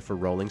Licorice Pizza for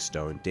Rolling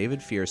Stone,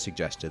 David Fear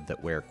suggested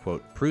that where,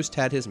 quote, Proust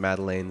had his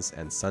Madeleines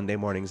and Sunday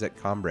mornings at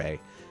Cambrai,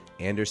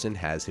 Anderson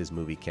has his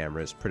movie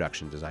cameras,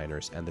 production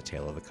designers, and the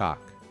tail of the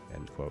cock,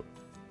 end quote.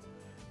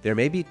 There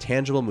may be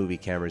tangible movie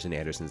cameras in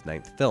Anderson's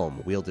ninth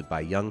film, wielded by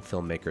young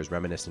filmmakers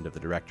reminiscent of the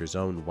director's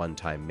own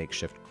one-time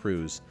makeshift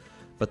crews,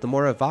 but the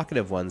more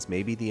evocative ones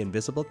may be the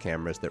invisible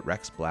cameras that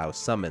Rex Blau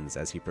summons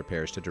as he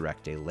prepares to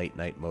direct a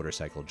late-night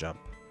motorcycle jump.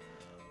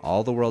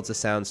 All the world's a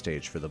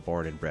soundstage for the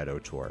Born and Bred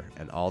auteur,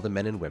 and all the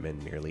men and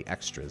women merely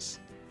extras.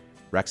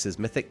 Rex's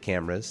mythic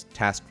cameras,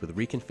 tasked with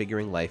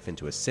reconfiguring life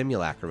into a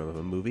simulacrum of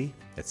a movie,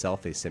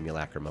 itself a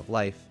simulacrum of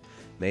life,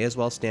 may as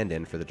well stand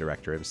in for the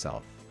director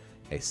himself.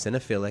 A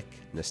cinephilic,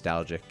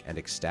 nostalgic, and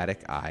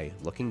ecstatic eye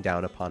looking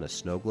down upon a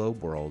snow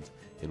globe world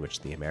in which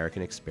the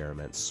American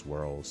experiment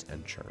swirls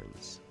and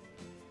churns.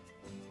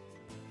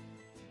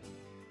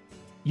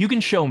 You can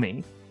show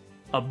me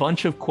a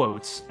bunch of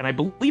quotes, and I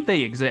believe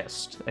they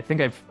exist. I think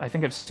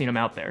I've seen them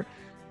out there,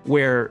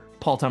 where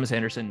Paul Thomas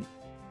Anderson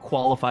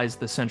qualifies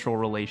the central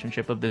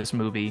relationship of this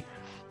movie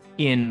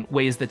in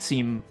ways that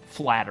seem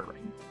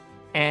flattering.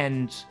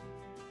 And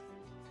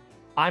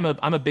I'm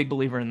a big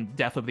believer in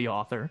death of the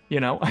author.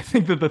 I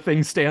think that the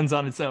thing stands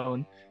on its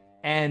own.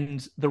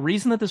 And the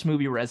reason that this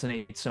movie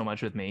resonates so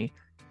much with me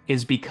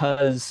is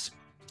because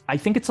I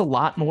think it's a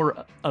lot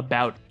more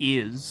about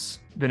is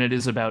than it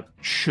is about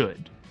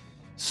should.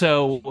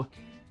 So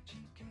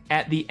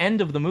at the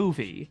end of the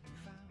movie,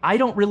 I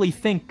don't really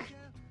think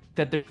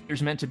that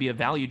there's meant to be a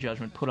value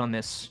judgment put on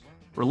this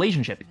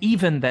relationship,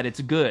 even that it's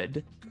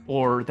good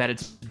or that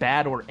it's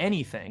bad or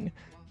anything.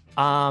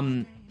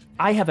 I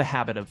have a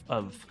habit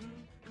of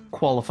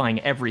qualifying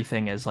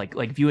everything as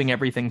like viewing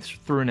everything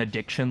through an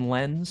addiction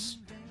lens,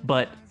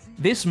 but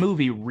this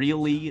movie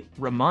really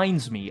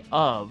reminds me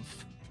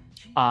of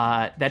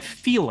that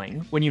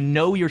feeling when you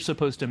know you're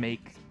supposed to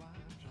make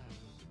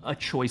a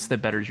choice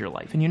that betters your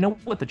life, and you know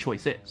what the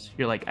choice is.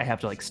 You're like, I have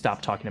to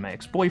stop talking to my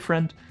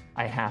ex-boyfriend,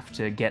 I have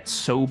to get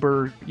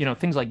sober,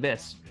 things like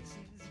this.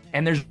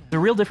 And there's the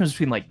real difference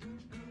between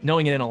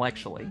knowing it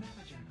intellectually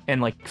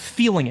and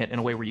feeling it in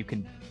a way where you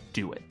can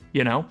do it,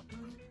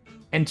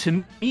 And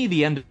to me,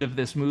 the end of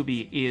this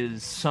movie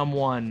is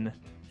someone,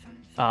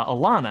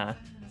 Alana,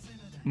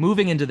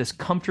 moving into this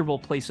comfortable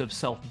place of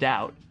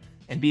self-doubt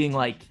and being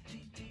like,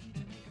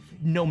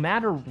 no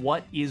matter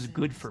what is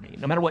good for me,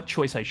 no matter what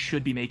choice I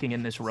should be making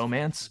in this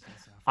romance,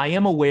 I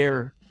am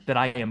aware that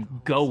I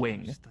am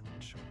going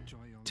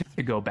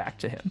to go back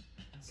to him.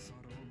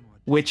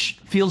 Which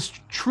feels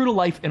true to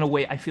life in a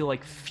way I feel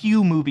like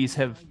few movies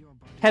have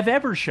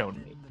ever shown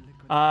me.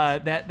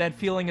 That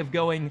feeling of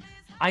going,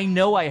 I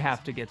know I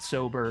have to get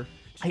sober.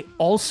 I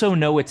also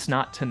know it's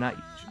not tonight.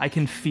 I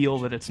can feel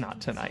that it's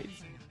not tonight.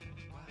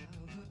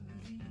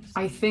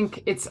 I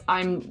think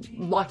I'm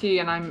lucky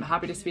and I'm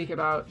happy to speak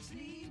about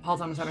Paul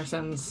Thomas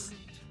Anderson's,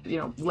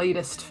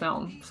 latest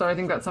film. So I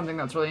think that's something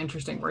that's really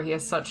interesting, where he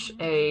has such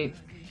a,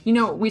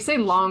 we say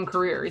long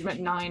career. He's made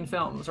 9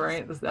 films,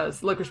 right?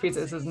 That's Licorice Pizza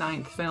is his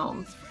 9th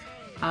film.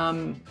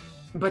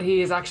 But he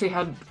has actually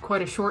had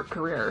quite a short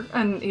career,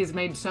 and he's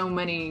made so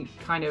many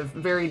kind of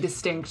very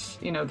distinct,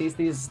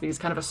 these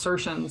kind of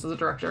assertions as a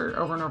director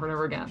over and over and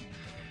over again.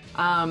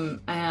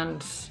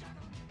 And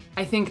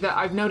I think that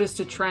I've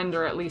noticed a trend,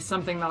 or at least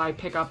something that I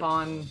pick up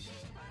on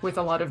with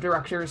a lot of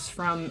directors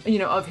from,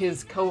 of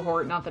his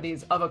cohort, not that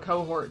he's of a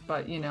cohort,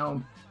 but,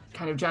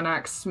 kind of Gen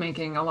X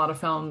making a lot of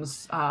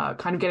films,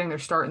 kind of getting their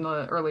start in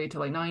the early to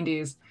late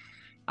 90s.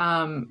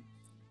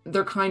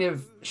 They're kind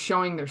of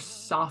showing their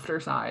softer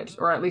side,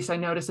 or at least I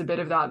notice a bit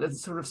of that as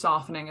sort of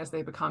softening as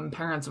they become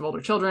parents of older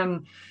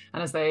children,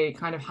 and as they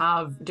kind of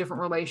have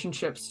different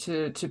relationships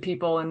to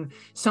people and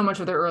so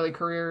much of their early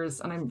careers.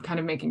 And I'm kind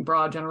of making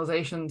broad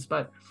generalizations,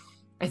 but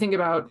I think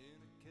about,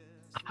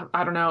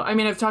 I don't know. I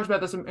mean, I've talked about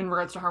this in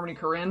regards to Harmony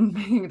Korine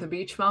making the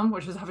beach film,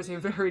 which is obviously a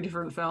very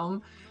different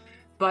film,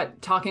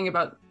 but talking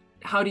about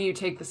how do you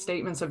take the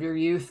statements of your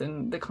youth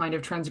and the kind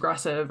of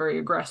transgressive, very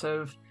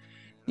aggressive,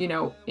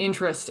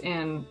 interest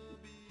in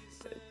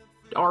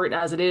art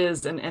as it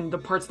is, and the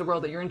parts of the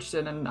world that you're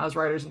interested in as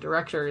writers and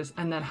directors,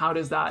 and then how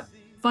does that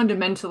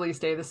fundamentally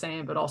stay the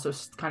same, but also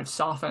kind of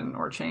soften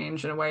or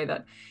change in a way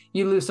that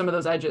you lose some of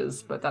those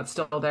edges, but that's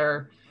still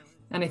there.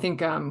 And I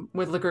think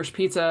with Licorice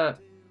Pizza,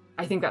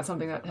 I think that's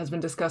something that has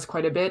been discussed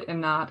quite a bit,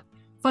 in that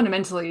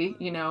fundamentally,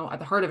 at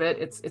the heart of it,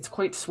 it's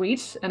quite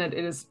sweet, and it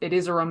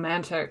is a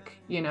romantic,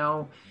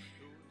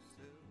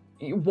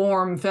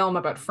 warm film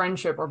about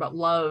friendship or about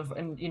love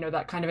and,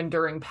 that kind of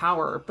enduring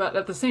power. But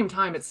at the same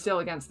time, it's still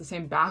against the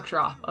same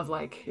backdrop of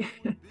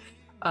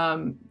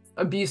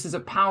abuses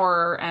of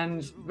power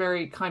and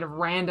very kind of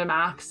random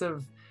acts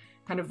of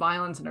kind of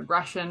violence and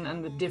aggression,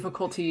 and the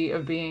difficulty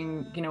of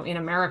being, in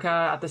America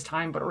at this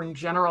time, but or in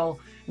general.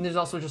 And there's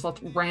also just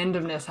lots of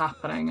randomness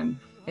happening. And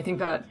I think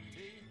that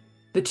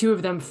the two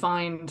of them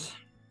find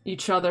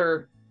each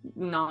other,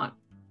 not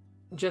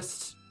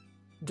just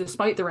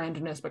despite the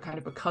randomness, but kind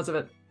of because of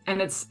it. And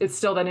it's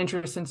still that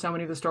interest in so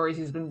many of the stories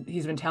he's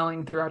been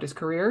telling throughout his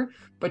career,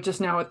 but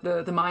just now with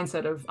the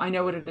mindset of, I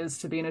know what it is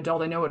to be an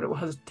adult, I know what it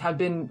was to have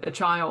been a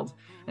child,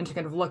 and to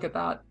kind of look at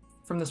that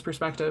from this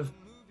perspective.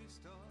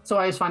 So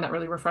I just find that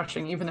really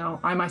refreshing, even though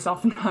I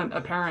myself am not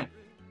a parent,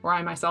 or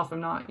I myself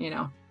am not,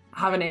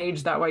 haven't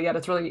aged that way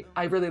yet.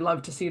 I really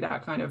love to see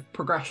that kind of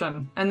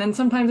progression. And then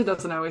sometimes it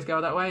doesn't always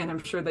go that way, and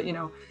I'm sure that,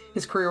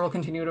 his career will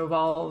continue to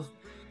evolve,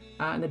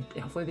 and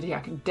hopefully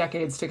the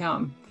decades to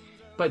come.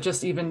 But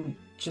just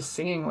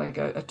seeing like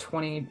a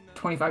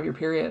 20-25 year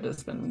period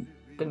has been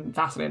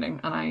fascinating,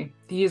 and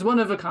he is one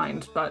of a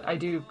kind, but I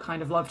do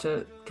kind of love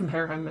to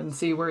compare him and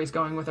see where he's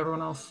going with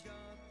everyone else.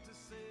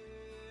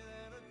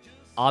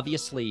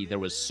 Obviously, there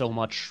was so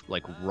much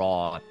like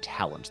raw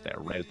talent there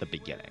right at the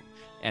beginning,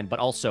 but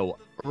also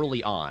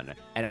early on,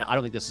 and I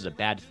don't think this is a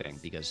bad thing,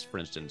 because, for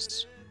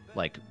instance,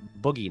 like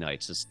Boogie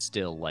Nights is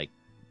still like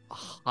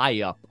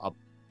high up,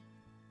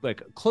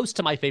 like close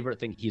to my favorite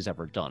thing he's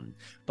ever done.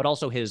 But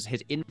also his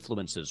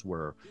influences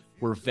were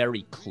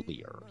very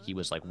clear. He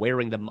was like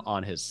wearing them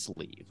on his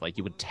sleeve. Like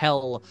you would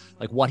tell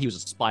like what he was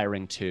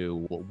aspiring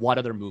to, what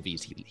other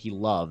movies he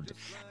loved.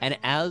 And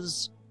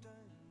as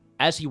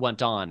he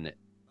went on,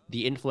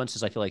 the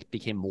influences I feel like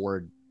became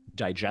more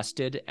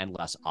digested and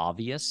less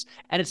obvious.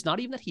 And it's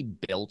not even that he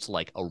built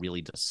like a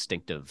really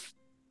distinctive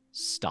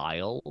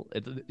style.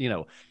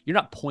 You're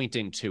not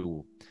pointing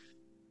to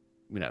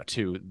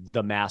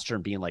the master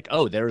and being like,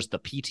 oh, there's the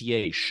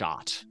PTA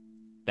shot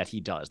that he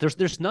does.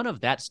 There's none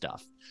of that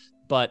stuff.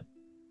 But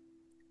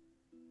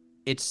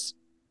it's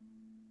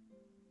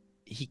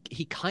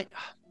he kind,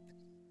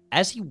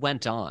 as he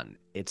went on,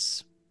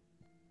 it's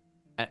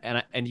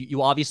and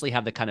you obviously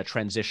have the kind of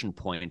transition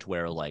point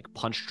where like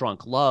Punch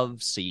Drunk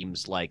Love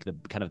seems like the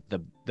kind of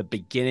the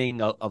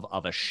beginning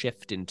of a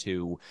shift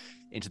into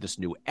this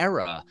new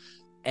era,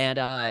 and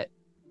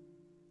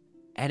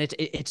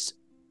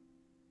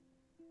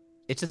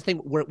it's a thing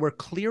where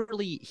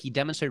clearly he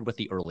demonstrated with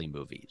the early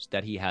movies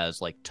that he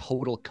has like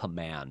total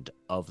command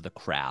of the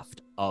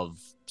craft of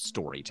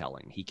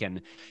storytelling. He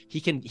can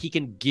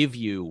give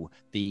you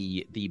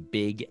the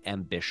big,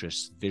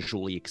 ambitious,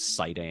 visually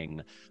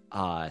exciting,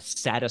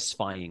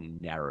 satisfying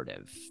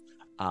narrative,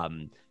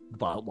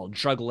 while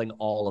juggling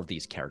all of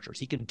these characters.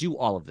 He can do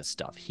all of this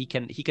stuff. He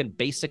can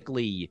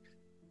basically,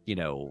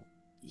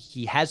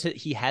 he has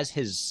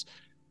his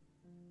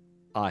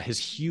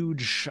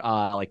huge,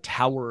 like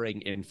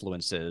towering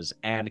influences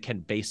and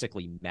can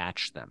basically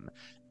match them.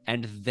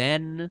 And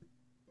then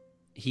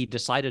he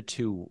decided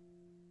to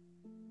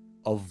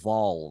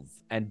evolve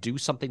and do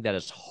something that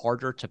is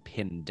harder to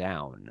pin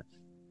down.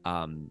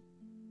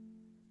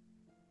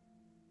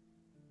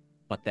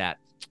 But that,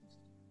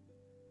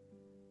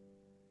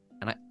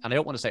 and I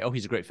don't want to say, oh,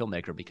 he's a great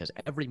filmmaker, because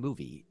every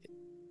movie,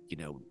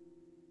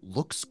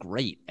 looks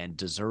great and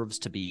deserves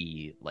to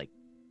be like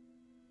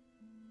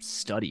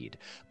studied,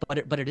 but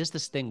it is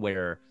this thing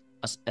where,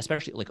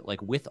 especially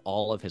like with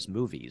all of his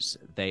movies,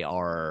 they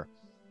are,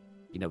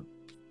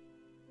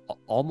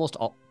 almost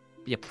all,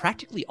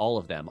 practically all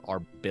of them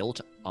are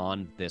built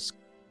on this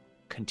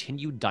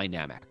continued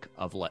dynamic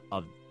of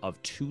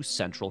two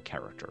central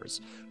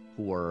characters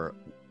who are,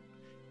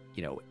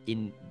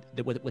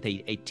 with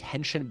a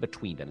tension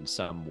between them in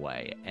some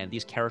way, and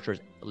these characters,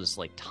 just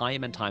like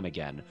time and time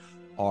again,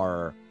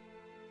 are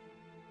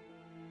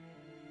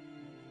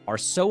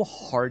so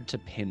hard to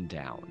pin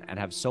down and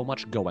have so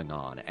much going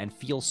on and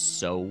feel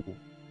so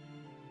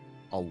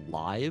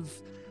alive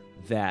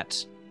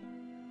that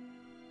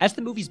as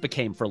the movies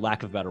became, for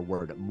lack of a better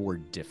word, more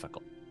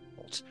difficult,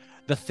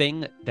 the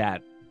thing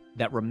that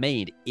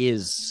remained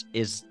is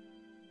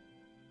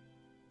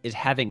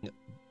having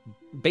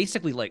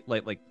basically like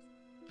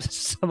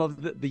some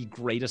of the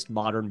greatest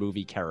modern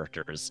movie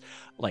characters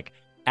like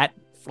at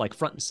like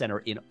front and center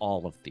in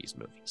all of these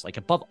movies. Like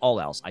above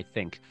all else, I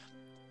think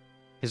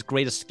his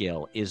greatest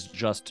skill is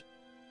just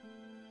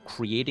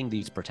creating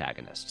these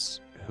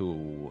protagonists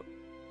who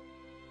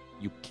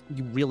you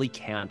really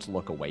can't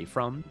look away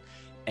from,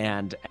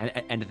 and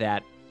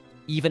that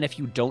even if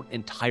you don't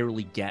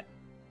entirely get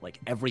like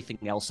everything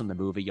else in the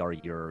movie, or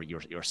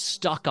you're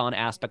stuck on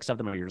aspects of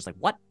them, or you're just like,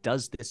 what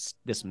does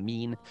this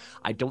mean?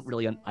 I don't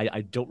really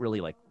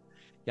like.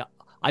 Yeah,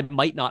 I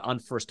might not on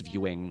first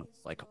viewing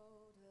like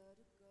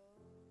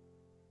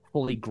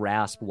fully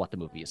grasp what the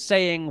movie is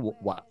saying,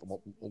 what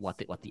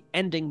the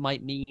ending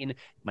might mean. It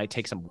might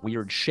take some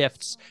weird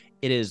shifts.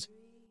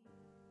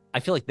 I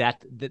feel like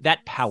that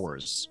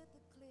powers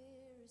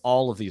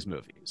all of these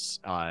movies,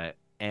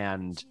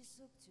 and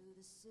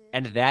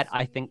that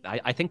I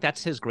think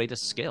that's his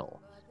greatest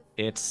skill.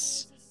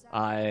 It's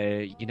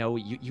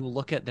you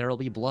look at There'll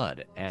Be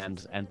Blood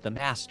and The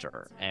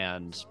Master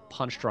and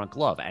Punch Drunk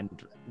Love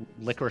and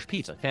Licorice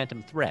Pizza,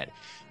 Phantom Thread,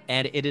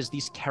 and it is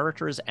these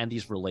characters and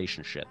these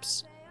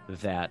relationships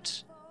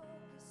that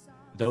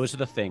those are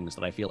the things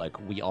that I feel like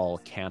we all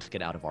can't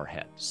get out of our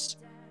heads.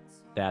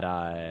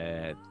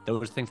 that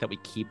those are things that we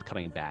keep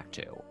coming back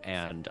to,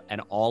 and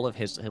all of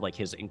his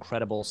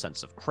incredible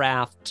sense of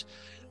craft,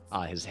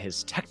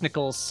 his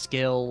technical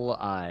skill,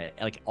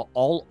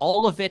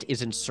 all of it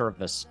is in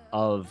service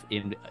of,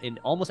 in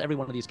almost every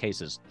one of these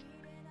cases,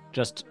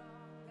 just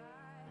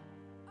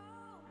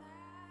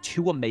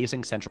two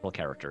amazing central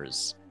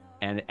characters,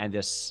 and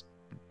this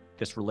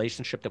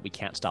relationship that we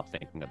can't stop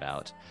thinking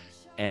about,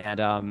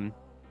 and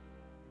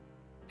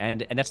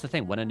that's the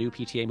thing. When a new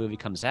PTA movie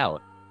comes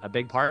out, a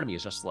big part of me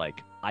is just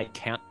like, I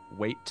can't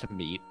wait to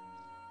meet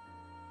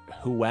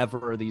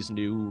whoever these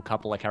new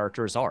couple of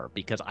characters are,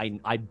 because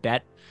I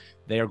bet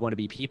they are going to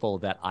be people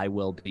that I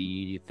will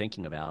be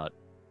thinking about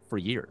for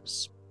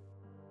years.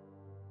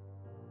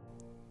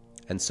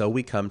 And so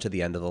we come to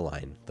the end of the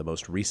line, the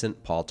most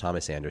recent Paul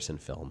Thomas Anderson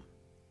film.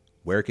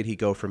 Where could he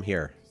go from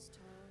here?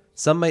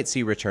 Some might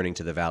see returning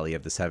to the Valley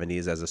of the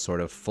 70s as a sort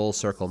of full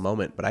circle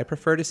moment, but I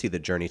prefer to see the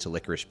journey to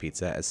Licorice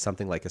Pizza as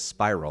something like a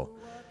spiral.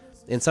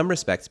 In some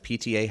respects,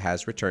 PTA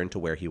has returned to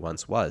where he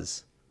once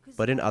was,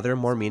 but in other,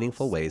 more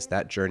meaningful ways,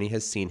 that journey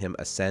has seen him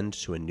ascend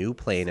to a new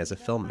plane as a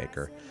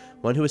filmmaker,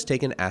 one who has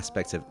taken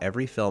aspects of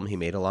every film he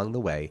made along the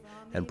way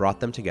and brought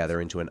them together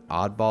into an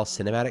oddball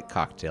cinematic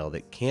cocktail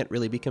that can't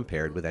really be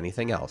compared with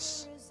anything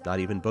else, not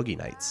even Boogie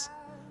Nights.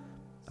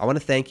 I want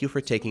to thank you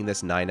for taking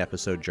this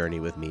 9-episode journey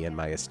with me and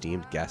my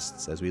esteemed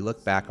guests as we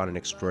look back on an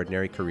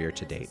extraordinary career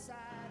to date.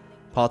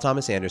 Paul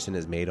Thomas Anderson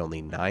has made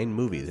only 9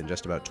 movies in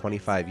just about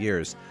 25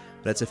 years,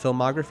 but it's a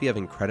filmography of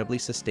incredibly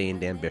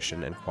sustained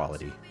ambition and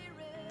quality.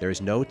 There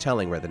is no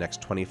telling where the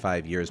next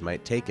 25 years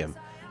might take him,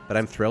 but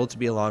I'm thrilled to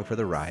be along for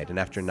the ride, and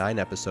after 9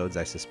 episodes,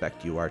 I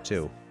suspect you are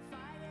too.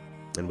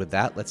 And with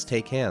that, let's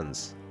take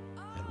hands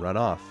and run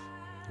off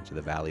into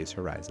the valley's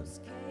horizon.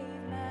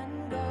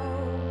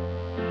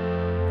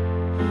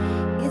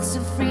 It's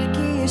a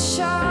freaky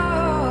show.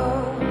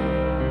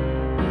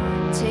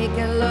 Take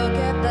a look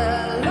at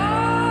the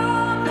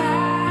long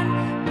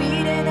man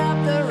beating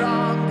up the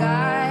wrong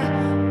guy.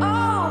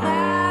 Oh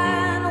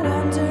man,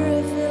 wonder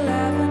if he'll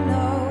ever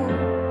know.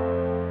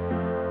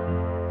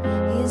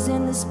 He's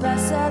in this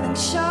best-selling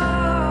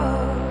show.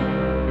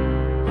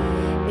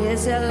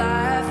 Is it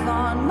life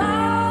on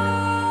Mars?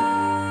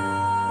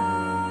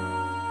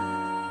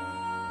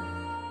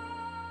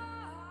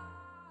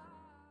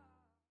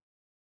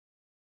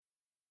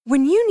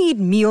 When you need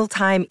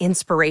mealtime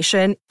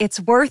inspiration, it's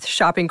worth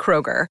shopping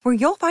Kroger, where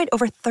you'll find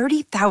over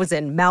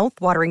 30,000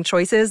 mouth-watering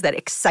choices that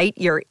excite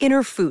your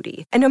inner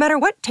foodie. And no matter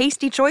what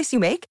tasty choice you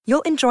make,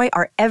 you'll enjoy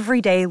our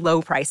everyday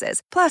low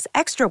prices, plus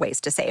extra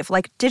ways to save,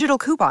 like digital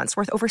coupons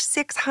worth over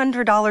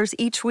 $600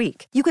 each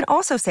week. You can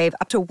also save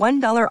up to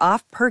 $1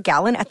 off per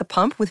gallon at the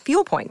pump with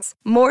fuel points.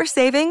 More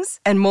savings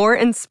and more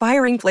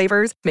inspiring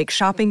flavors make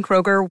shopping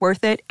Kroger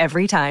worth it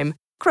every time.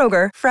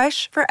 Kroger,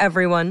 fresh for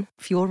everyone.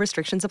 Fuel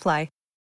restrictions apply.